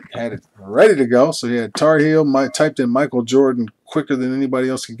that shit. Had it ready to go. So he had Tar Heel, typed in Michael Jordan quicker than anybody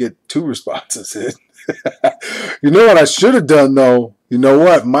else could get 2 responses in. You know what I should have done, though? You know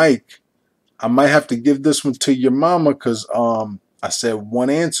what, Mike? I might have to give this one to your mama because I said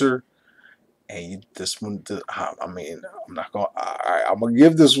one answer. And this one, I mean, I'm not going to. All right, I'm going to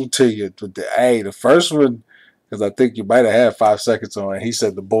give this one to you. The first one, because I think you might have had 5 seconds on it. He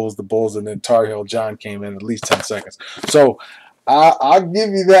said the Bulls, and then Tar Heel John came in at least 10 seconds. So I'll give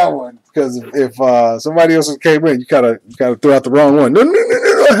you that one because if somebody else came in, you kind of threw out the wrong one. No,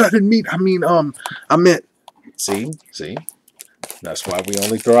 I didn't mean. I meant. See. That's why we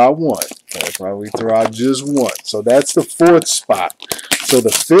only throw out one. That's why we throw out just one. So that's the 4th spot. So the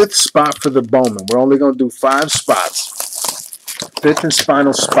 5th spot for the Bowman. We're only going to do 5 spots. 5th and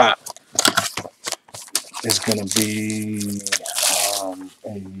final spot is going to be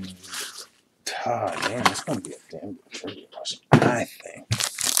damn, it's going to be a damn good trivia question, I think.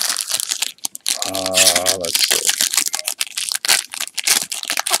 Let's see.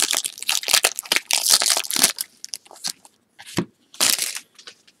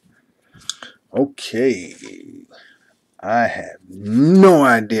 Okay. I have no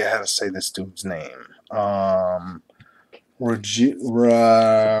idea how to say this dude's name. Rogelio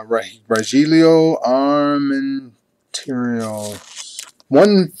Armenteros.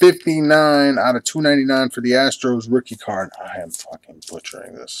 159 out of 299 for the Astros rookie card. I am fucking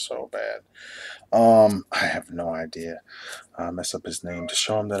butchering this so bad. I have no idea. I mess up his name to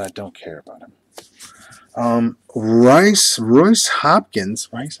show him that I don't care about him. Royce Hopkins.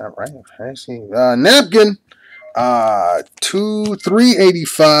 Napkin.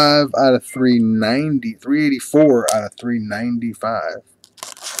 385 out of 390. 384 out of 395.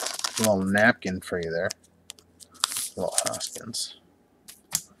 A little napkin for you there. A little Hoskins.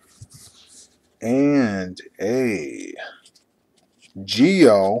 And a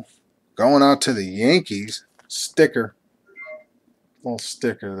Gio going out to the Yankees sticker. Little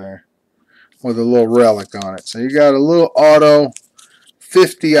sticker there with a little relic on it. So you got a little auto,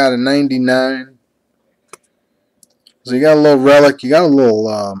 50 out of 99. So you got a little relic. You got a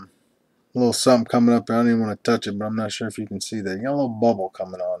little something coming up. I don't even want to touch it, but I'm not sure if you can see that. You got a little bubble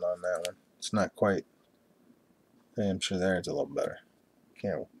coming on that one. It's not quite. I'm sure there it's a little better.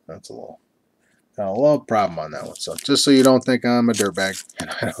 Can't. That's a little problem on that one. So just so you don't think I'm a dirtbag and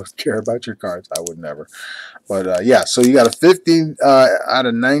I don't care about your cards, I would never. But yeah, so you got a 50 out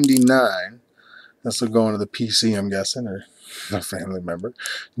of 99. This will go into the PC, I'm guessing, or a family member.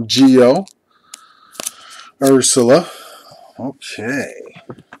 Gio. Ursula. Okay.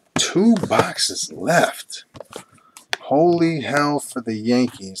 2 boxes left. Holy hell for the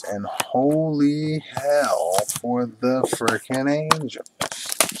Yankees and holy hell for the frickin' Angels.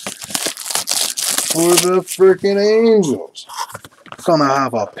 Gonna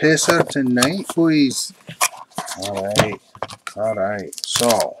have a pisser tonight, boys. Alright.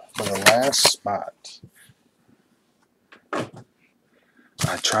 So, for the last spot.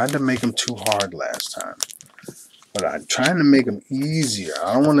 I tried to make them too hard last time. But I'm trying to make them easier.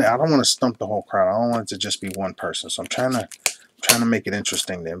 I don't want to stump the whole crowd. I don't want it to just be one person. So I'm trying to make it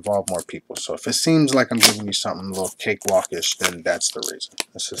interesting to involve more people. So if it seems like I'm giving you something a little cakewalkish, then that's the reason.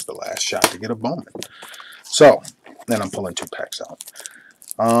 This is the last shot to get a Bowman. So then I'm pulling 2 packs out.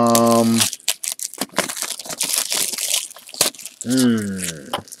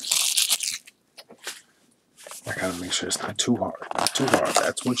 I gotta make sure it's not too hard. Not too hard.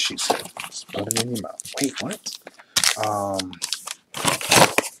 That's what she said. Just put it in your mouth. Wait, what?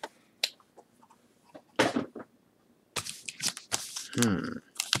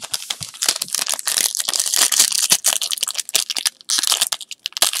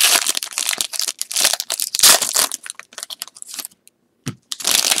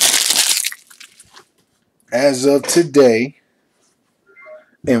 As of today,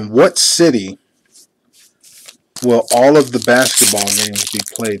 in what city will all of the basketball games be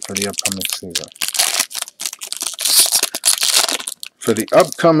played for the upcoming season? for the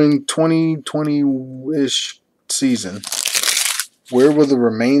upcoming 2020-ish season, where will the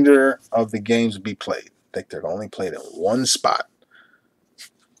remainder of the games be played? I think they're only played in one spot.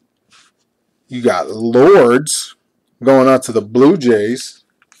 You got Lords going out to the Blue Jays.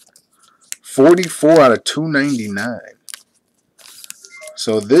 44 out of 299.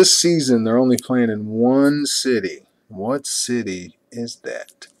 So this season, they're only playing in one city. What city is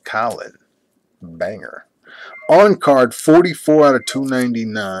that? Colin. Banger. On card, 44 out of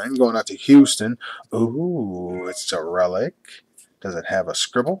 299. Going out to Houston. Ooh, it's a relic. Does it have a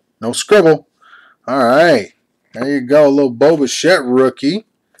scribble? No scribble. All right. There you go. A little Bo Bichette rookie.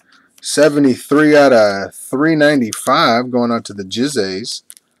 73 out of 395. Going out to the Jizays.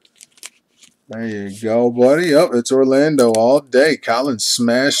 There you go, buddy. Yep, it's Orlando all day. Colin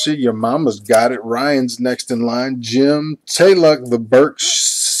smashed it. Your mama's got it. Ryan's next in line. Jim, Taylor, the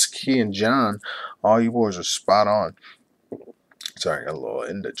Burks, Key, and John. All you boys are spot on. Sorry, got a little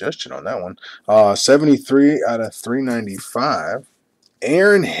indigestion on that one. 73 out of 395.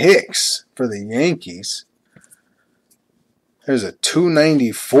 Aaron Hicks for the Yankees. There's a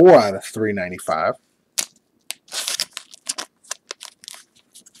 294 out of 395.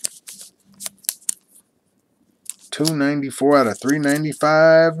 $294 out of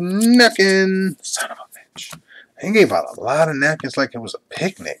 $395. Napkin. Son of a bitch. He gave out a lot of napkins like it was a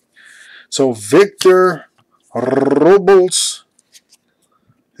picnic. So Victor Robles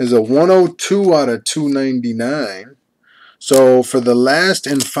is a 102 out of 299. So for the last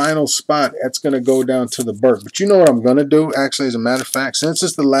and final spot, that's going to go down to the Burke. But you know what I'm going to do? Actually, as a matter of fact, since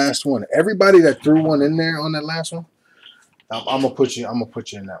it's the last one, everybody that threw one in there on that last one, I'm gonna put you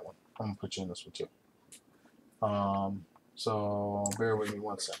in that one. I'm gonna put you in this one too. So bear with me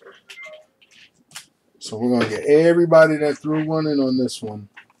one second. So we're gonna get everybody that threw one in on this one.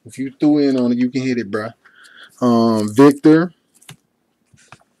 If you threw in on it, you can hit it, bruh. Victor.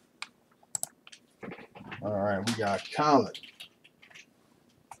 All right, we got Colin.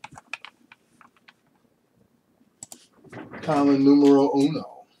 Colin numero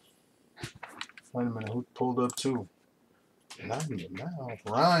uno. Wait a minute, who pulled up two? Not even now.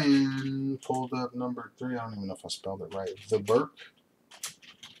 Ryan pulled up number 3. I don't even know if I spelled it right. The Burke.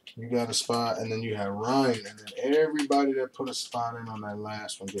 You got a spot, and then you have Ryan, and then everybody that put a spot in on that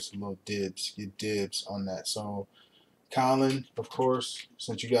last one gets a little dibs. Get dibs on that. So Colin, of course,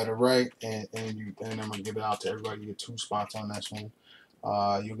 since you got it right, and I'm gonna give it out to everybody. You get 2 spots on this one.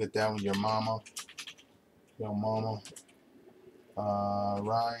 You get that one. Your mama.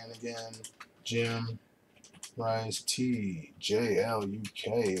 Ryan again. Jim. Rice T J L U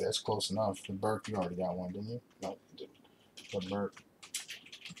K. That's close enough. The Burke, you already got one, didn't you? No, you didn't. The Burke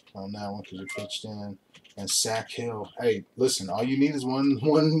on that one because you pitched in. And Sack Hill. Hey, listen, all you need is one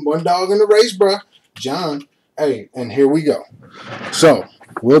dog in the race, bro. John. Hey, and here we go. So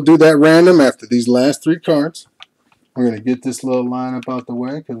we'll do that random after these last 3 cards. We're gonna get this little lineup out the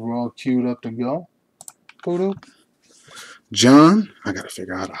way because we're all queued up to go. Voodoo. John, I gotta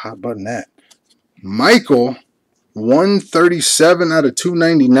figure out how to hot button that. Michael, 137 out of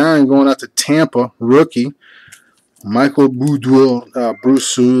 299 going out to Tampa, rookie. Michael Boudreau,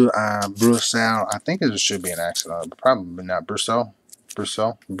 Brussel. I think it should be an accident. Probably not Brussel.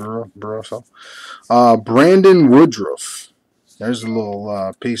 Brandon Woodruff. There's a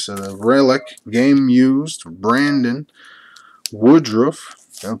little piece of the relic. Game used. Brandon Woodruff.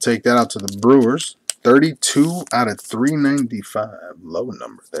 They'll take that out to the Brewers. 32 out of 395. Low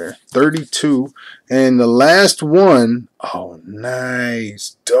number there. 32. And the last one, oh,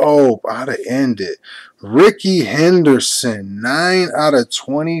 nice. Dope. How to end it. Ricky Henderson, 9 out of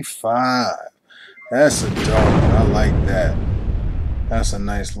 25. That's a dope. I like that. That's a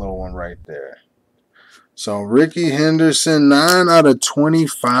nice little one right there. So Ricky Henderson, 9 out of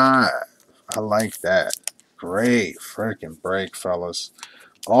 25. I like that. Great freaking break, fellas.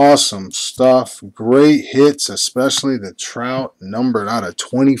 Awesome stuff. Great hits, especially the Trout, numbered out of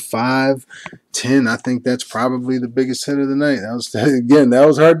 25. 10, I think that's probably the biggest hit of the night. That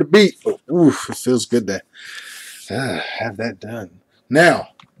was hard to beat, but oof, it feels good to have that done. Now,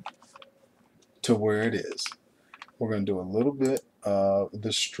 to where it is. We're going to do a little bit of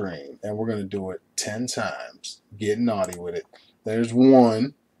the stream, and we're going to do it 10 times. Get naughty with it. There's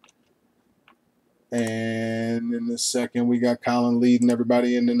 1. And in the second, we got Colin leading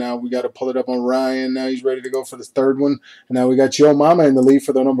everybody in, and now we got to pull it up on Ryan. Now he's ready to go for the 3rd one. And now we got Yo Mama in the lead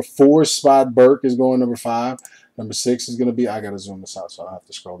for the number 4 spot. Burke is going number 5. Number 6 is going to be, I got to zoom this out so I don't have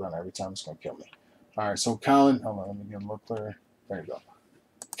to scroll down every time. It's going to kill me. All right, so Colin, hold on, let me get a little clearer. There you go.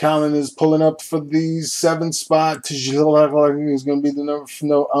 Colin is pulling up for the 7th spot. He's going to be the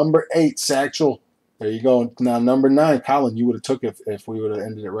number 8, Satchel. There you go. Now, number 9, Colin, you would have took it if we would have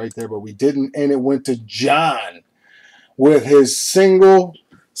ended it right there, but we didn't, and it went to John with his single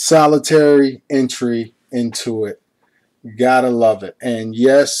solitary entry into it. Gotta love it. And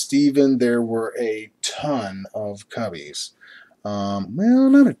yes, Steven, there were a ton of cubbies. Well,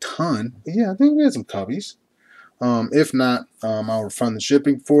 not a ton. But yeah, I think we had some cubbies. If not, I'll refund the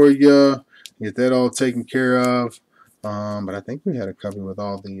shipping for you. Get that all taken care of. But I think we had a cubby with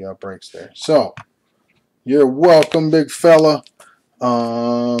all the breaks there. So, you're welcome, big fella.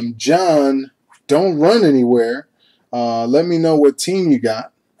 John, don't run anywhere. Let me know what team you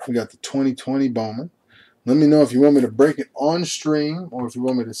got. We got the 2020 Bowman. Let me know if you want me to break it on stream or if you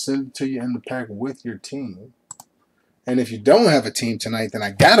want me to send it to you in the pack with your team. And if you don't have a team tonight, then I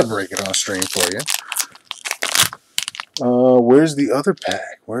got to break it on stream for you. Where's the other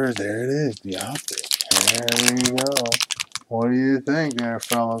pack? There it is, the optic. There we go. What do you think there,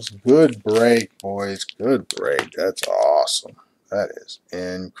 fellas? Good break, boys. Good break. That's awesome. That is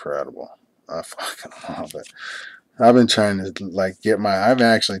incredible. I fucking love it. I've been trying to I've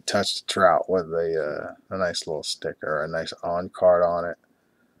actually touched a trout with a nice little sticker or a nice on card on it.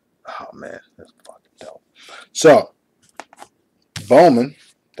 Oh man, that's fucking dope. So Bowman,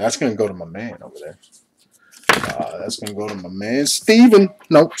 that's gonna go to my man over there. That's gonna go to my man Steven.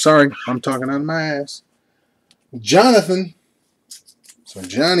 Nope, sorry, I'm talking out of my ass. Jonathan. So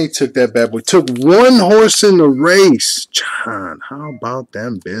Johnny took that bad boy. Took 1 horse in the race. John, how about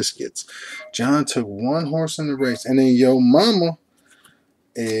them biscuits? John took 1 horse in the race. And then Yo Mama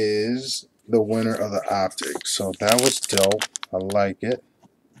is the winner of the optic. So that was dope. I like it.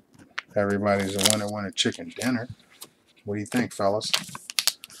 Everybody's a winner chicken dinner. What do you think, fellas?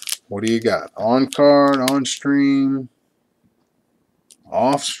 What do you got? On card, on stream,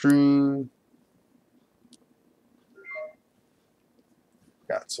 off stream.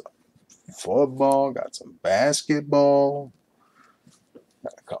 Got some football, got some basketball,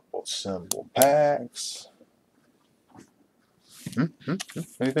 got a couple symbol packs. What do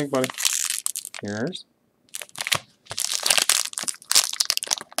you think, buddy? Yours?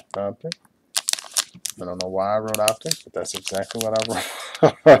 Optic. I don't know why I wrote optic, but that's exactly what I wrote.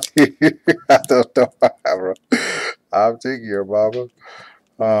 I don't know why I wrote optic, your mama.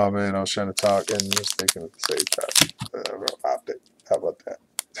 Oh man, I was trying to talk and just thinking at the same time. I wrote optic. How about that?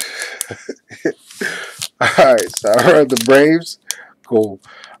 Alright, so I wrote the Braves. Cool.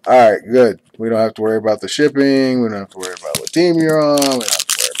 Alright, good. We don't have to worry about the shipping. We don't have to worry about what team you're on. We don't have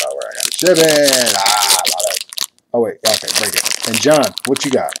to worry about where I got to ship it. Oh, wait. Okay, break it. And John, what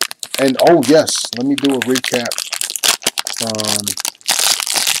you got? And, oh, yes, let me do a recap.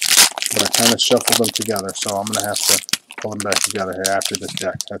 But I kind of shuffled them together, so I'm going to have to pull them back together here after this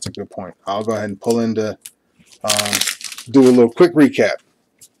deck. That's a good point. I'll go ahead and pull into, do a little quick recap.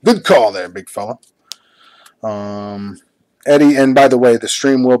 Good call there, big fella. Eddie, and by the way, the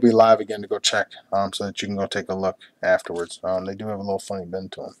stream will be live again to go check, so that you can go take a look afterwards. They do have a little funny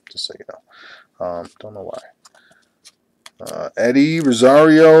bend to them, just so you know. Don't know why. Eddie,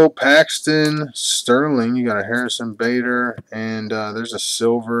 Rosario, Paxton, Sterling. You got a Harrison Bader, and there's a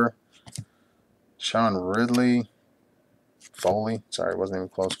silver. Sean Ridley, Foley. Sorry, wasn't even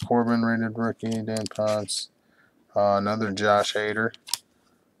close. Corbin rated rookie. Dan Ponce. Another Josh Hader.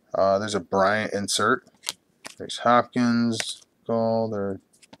 There's a Bryant insert. There's Hopkins, gold, or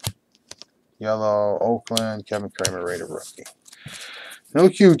yellow, Oakland, Kevin Kramer, rated rookie. No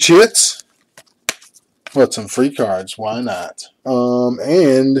Q chits, but some free cards. Why not?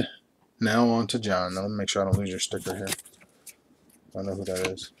 And now on to John. Now let me make sure I don't lose your sticker here. I know who that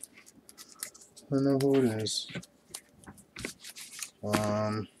is. I know who it is.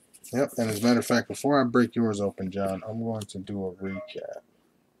 Yep. And as a matter of fact, before I break yours open, John, I'm going to do a recap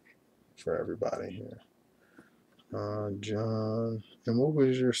for everybody here. John, and what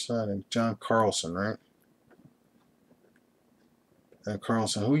was your signing? John Carlson, right? And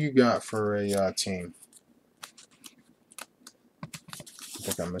Carlson, who you got for a team? I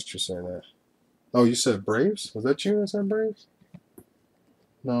think I missed you say that. Oh, you said Braves? Was that you that said Braves?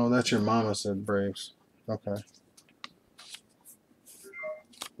 No, that's your mama said Braves. Okay.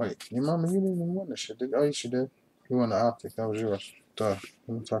 Wait, your mama, you didn't even win this shit, did? Oh, yes, you did. You won the optic. That was yours. Duh.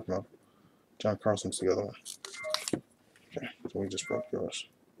 What are you talking about? John Carlson's the other one. Okay, so we just broke yours.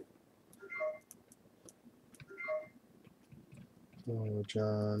 Oh,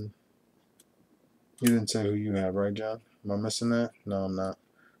 John. You didn't say who you have, right, John? Am I missing that? No, I'm not.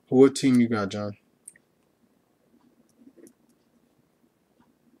 What team you got, John?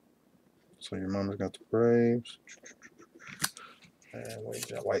 So your mama's got the Braves. And wait,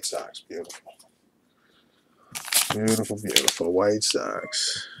 White Sox. Beautiful. Beautiful, beautiful. White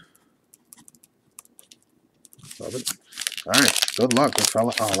Sox. Love it. All right. Good luck, good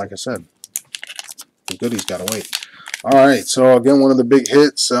fella. Oh, like I said, the goodies got to wait. All right. So, again, one of the big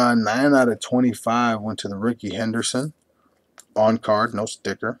hits. 9 out of 25 went to the Rickey Henderson. On card, no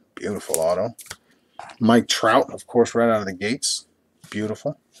sticker. Beautiful auto. Mike Trout, of course, right out of the gates.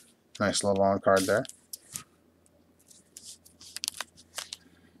 Beautiful. Nice little on card there.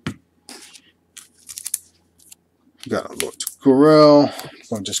 Got a Lord Gurriel.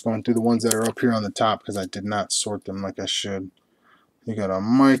 I'm just going through the ones that are up here on the top because I did not sort them like I should. You got a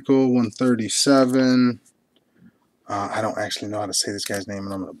Michael, 137. I don't actually know how to say this guy's name,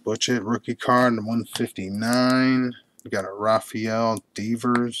 and I'm going to butcher it. Rookie card, 159. You got a Rafael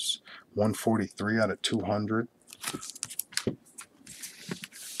Devers, 143 out of 200.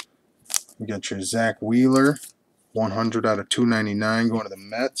 You got your Zach Wheeler, 100 out of 299 going to the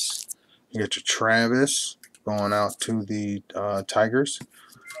Mets. You got your Travis going out to the Tigers.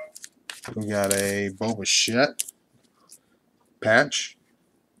 We got a Bo Bichette patch.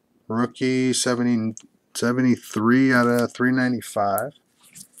 Rookie 73 out of 395.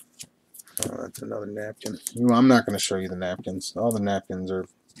 Oh, that's another napkin. I'm not going to show you the napkins. All the napkins are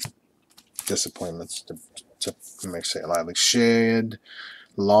disappointments, to say it lightly. Shade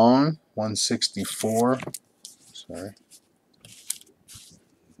Long, 164. Sorry.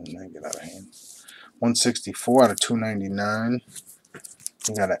 Get out of hand. 164 out of 299.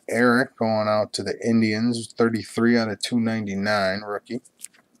 We got an Eric going out to the Indians, 33 out of 299, rookie.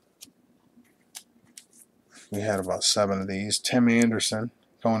 We had about 7 of these. Tim Anderson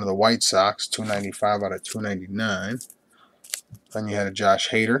going to the White Sox, 295 out of 299. Then you had a Josh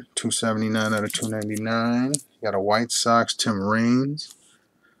Hader, 279 out of 299. You got a White Sox, Tim Raines,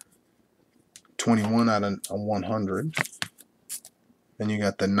 21 out of 100. Then you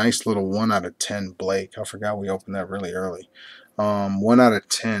got the nice little 1 out of 10 Blake. I forgot we opened that really early. 1 out of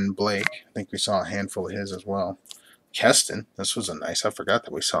 10 Blake. I think we saw a handful of his as well. Keston, this was a nice. I forgot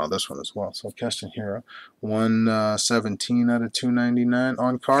that we saw this one as well. So Keston Hero, 117 out of 299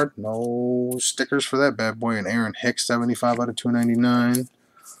 on card. No stickers for that bad boy. And Aaron Hicks, 75 out of 299.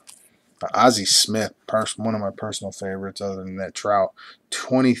 Ozzie Smith, one of my personal favorites other than that Trout,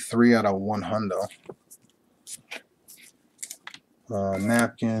 23 out of 100.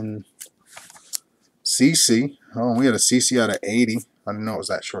 Napkin. CC. Oh, we had a CC out of 80. I didn't know it was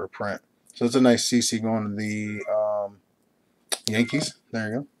that short of print. So it's a nice CC going to the Yankees.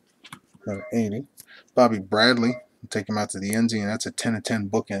 There you go. 80. Bobby Bradley. Take him out to the Enzy, and that's a 10 of 10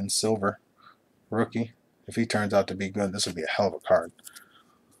 bookend silver rookie. If he turns out to be good, this will be a hell of a card.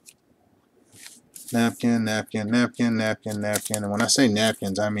 Napkin, napkin, napkin, napkin, napkin. And when I say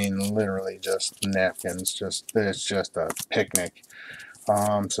napkins, I mean literally just napkins. It's just a picnic.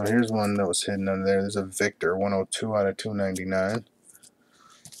 So here's one that was hidden under there. There's a Victor, 102 out of 299.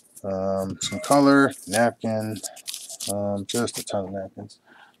 Some color, napkin, just a ton of napkins.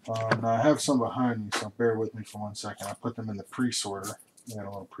 Now I have some behind me, so bear with me for 1 second. I put them in the pre-sorter. I got a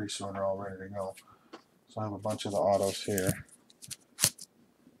little pre-sorter all ready to go. So I have a bunch of the autos here.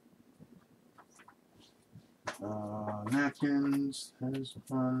 Napkins. There's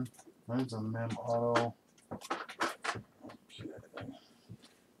one. There's a Mem auto. Okay.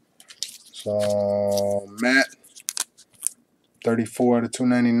 So Matt, 34 out of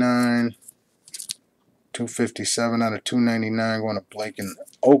 299. 257 out of 299 going to Blake in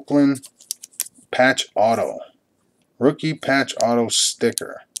Oakland. Patch auto. Rookie patch auto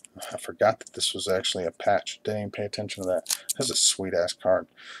sticker. I forgot that this was actually a patch. Didn't even pay attention to that. That's a sweet ass card.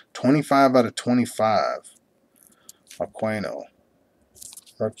 25 out of 25. Aquino.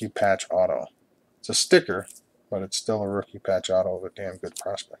 Rookie patch auto. It's a sticker, but it's still a rookie patch auto of a damn good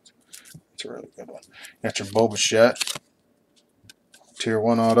prospect. It's a really good one. You got your Bo Bichette. Tier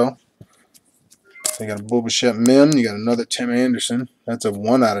 1 auto. You got a Bo Bichette Mim. You got another Tim Anderson. That's a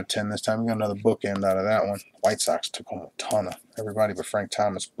 1 out of 10 this time. You got another bookend out of that one. White Sox took home a ton of everybody but Frank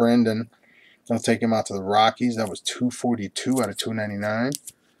Thomas. Brendan. They'll take him out to the Rockies. That was 242 out of 299.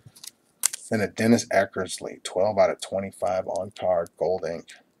 Then a Dennis Eckersley, 12 out of 25 on card. Gold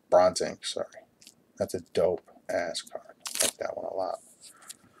ink. Bronze ink, sorry. That's a dope ass card. I like that one a lot.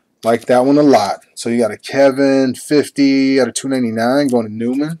 Like that one a lot. So you got a Kevin, 50 out of 299 going to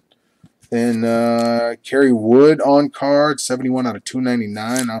Newman. Then Kerry Wood on card, 71 out of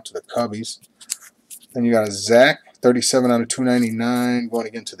 299 out to the Cubbies. Then you got a Zach, 37 out of 299 going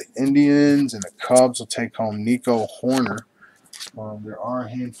again to the Indians. And the Cubs will take home Nico Horner. There are a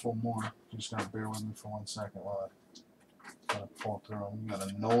handful more. Just got to bear with me for 1 second while I pull through them. You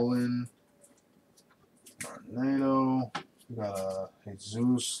got a Nolan, Tornado. You got a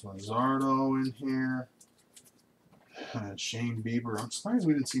Jesus Luzardo in here. Shane Bieber. I'm surprised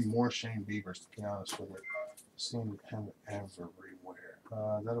we didn't see more Shane Biebers, to be honest with you. Seen him everywhere.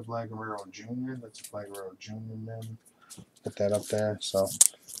 Is that a Vlad Guerrero Jr.? That's a Vlad Guerrero Jr. mem. Put that up there. So,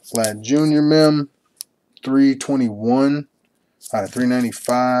 Vlad Jr. mem, 321 out of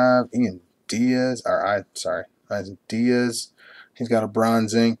 395. Ian Diaz, Isaac Diaz. He's got a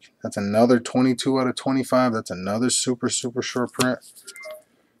bronze ink. That's another 22 out of 25. That's another super short print.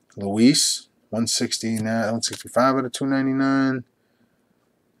 Luis, 165 out of 299.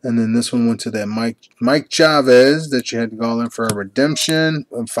 And then this one went to that Mike Chavez that you had to go in for a redemption,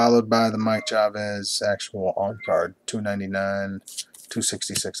 followed by the Mike Chavez actual on card, 299,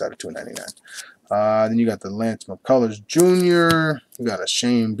 266 out of 299. Then you got the Lance McCullers Jr. You got a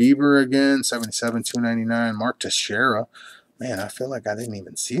Shane Bieber again, 77, 299. Mark Teixeira. Man, I feel like I didn't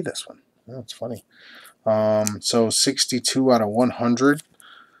even see this one. Oh, it's funny. So 62 out of 100.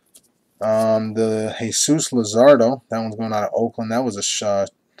 The Jesus Luzardo, that one's going out of Oakland. That was a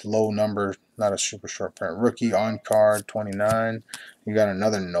low number, not a super short print. Rookie on card, 29. You got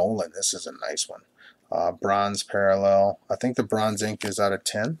another Nolan. This is a nice one. Bronze parallel. I think the bronze ink is out of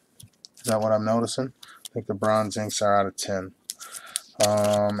 10. Is that what I'm noticing? I think the bronze inks are out of 10.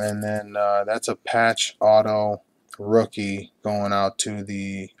 And then that's a patch auto rookie going out to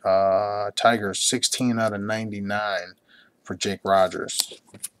the Tigers, 16 out of 99 for Jake Rogers.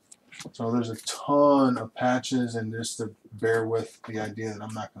 So there's a ton of patches, and just to bear with the idea that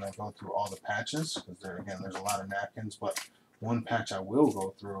I'm not going to go through all the patches, because there's a lot of napkins, but one patch I will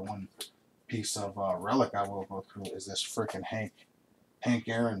go through, one piece of relic I will go through is this freaking Hank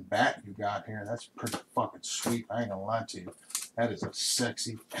Aaron bat you got here. That's pretty fucking sweet. I ain't gonna lie to you. That is a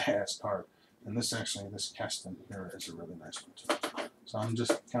sexy ass card. And this Keston here is a really nice one too. So I'm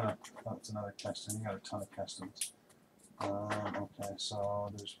just kind of, oh, it's another Keston. You got a ton of Kestons. Okay,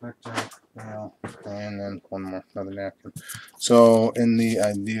 so there's Victor, and then one more, another napkin. So in the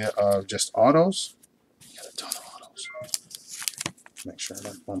idea of just autos, you got a ton of autos. Make sure I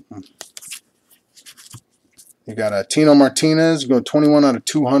don't bump them. You got a Tino Martinez, go 21 out of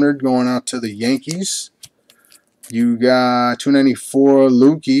 200 going out to the Yankees. You got 294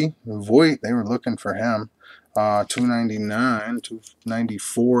 Lukey Voit. They were looking for him. 299,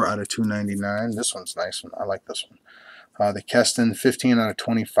 294 out of 299. This one's a nice one. I like this one. The Keston, 15 out of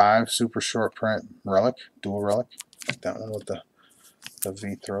 25, super short print relic, dual relic. Like that one with the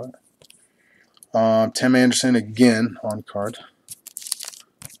V through it. Tim Anderson again on card.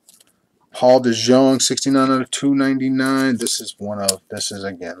 Paul DeJong, 69 out of 299. This is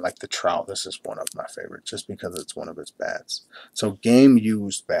again like the Trout. This is one of my favorites just because it's one of its bats. So game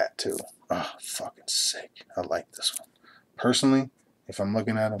used bat too. Oh, fucking sick. I like this one. Personally, if I'm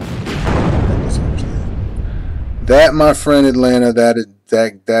looking at them, that, my friend Atlanta,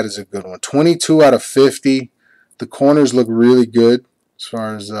 that is a good one. 22 out of 50. The corners look really good as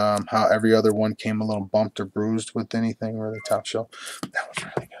far as how every other one came a little bumped or bruised with anything really top shelf. That was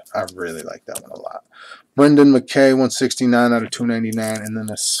really good. I really like that one a lot. Brendan McKay, 169 out of 299. And then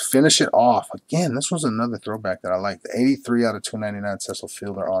to finish it off, again, this was another throwback that I like. The 83 out of 299 Cecil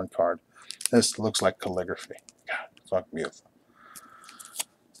Fielder on card. This looks like calligraphy. God, it's fucking beautiful.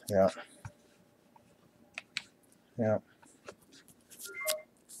 Yeah. Yeah.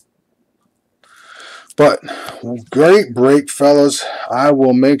 But great break, fellas. I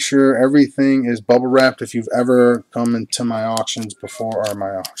will make sure everything is bubble wrapped. If you've ever come into my auctions before, or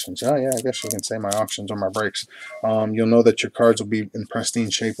my auctions, yeah, I guess you can say my auctions or my breaks, you'll know that your cards will be in pristine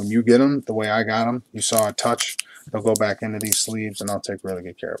shape when you get them, the way I got them. You saw a touch. They'll go back into these sleeves, and I'll take really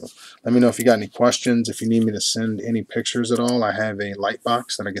good care of them. Let me know if you got any questions. If you need me to send any pictures at all, I have a light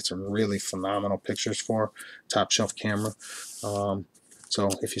box that I get some really phenomenal pictures for, top shelf camera. So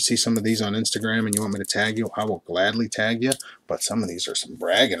if you see some of these on Instagram and you want me to tag you, I will gladly tag you. But some of these are some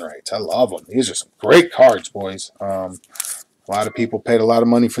bragging rights. I love them. These are some great cards, boys. A lot of people paid a lot of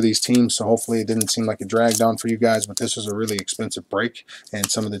money for these teams, so hopefully it didn't seem like it dragged on for you guys, but this was a really expensive break,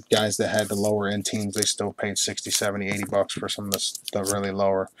 and some of the guys that had the lower end teams, they still paid 60, 70, 80 bucks for some of the really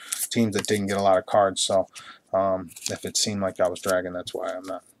lower teams that didn't get a lot of cards. So if it seemed like I was dragging, that's why.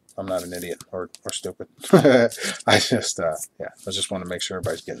 I'm not an idiot or stupid. I just want to make sure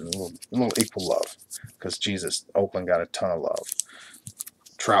everybody's getting a little equal love, because Jesus, Oakland got a ton of love.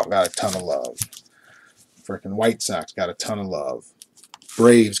 Trout got a ton of love. Freaking White Sox got a ton of love.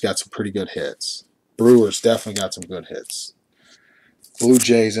 Braves got some pretty good hits. Brewers definitely got some good hits. Blue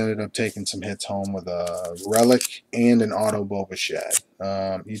Jays ended up taking some hits home with a relic and an auto Bo Bichette.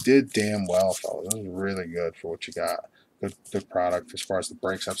 You did damn well, fellas. That was really good for what you got. Good product as far as the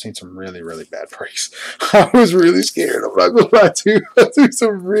breaks. I've seen some really, really bad breaks. I was really scared. I'm not going to lie to you. I've seen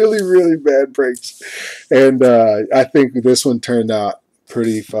some really, really bad breaks. And I think this one turned out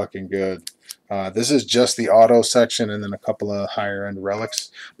pretty fucking good. This is just the auto section and then a couple of higher end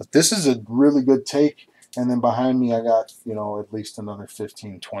relics. But this is a really good take. And then behind me, I got, you know, at least another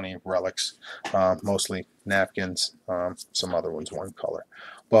 15, 20 relics, mostly napkins, some other ones one color.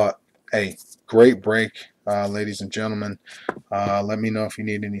 But hey, great break, ladies and gentlemen. Let me know if you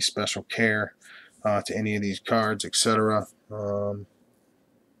need any special care to any of these cards, etc. And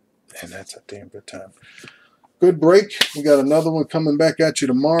that's a damn good time. Good break. We got another one coming back at you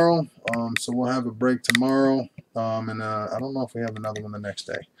tomorrow. So we'll have a break tomorrow. And I don't know if we have another one the next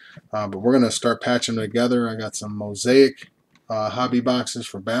day. But we're going to start patching them together. I got some Mosaic hobby boxes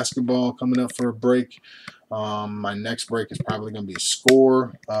for basketball coming up for a break. My next break is probably going to be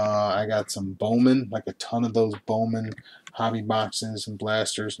Score. I got some Bowman, like a ton of those Bowman hobby boxes and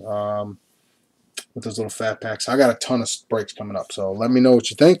blasters with those little fat packs. I got a ton of breaks coming up. So let me know what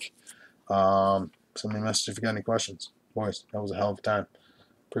you think. Send me a message if you got any questions. Boys, that was a hell of a time.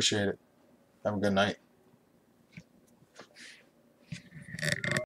 Appreciate it. Have a good night.